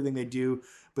appreciate everything they do,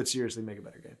 but seriously, make a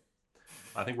better game.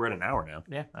 I think we're at an hour now.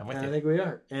 Yeah, I'm with you. I think we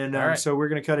are. And so we're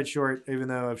going to cut it short, even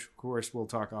though, of course, we'll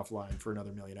talk offline for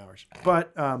another million hours.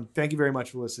 But thank you very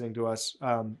much for listening to us.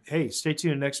 Hey, stay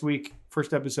tuned next week.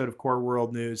 First episode of Core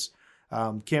World News.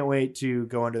 Can't wait to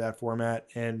go under that format,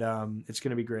 and it's going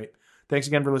to be great. Thanks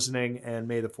again for listening, and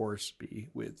may the Force be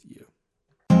with you.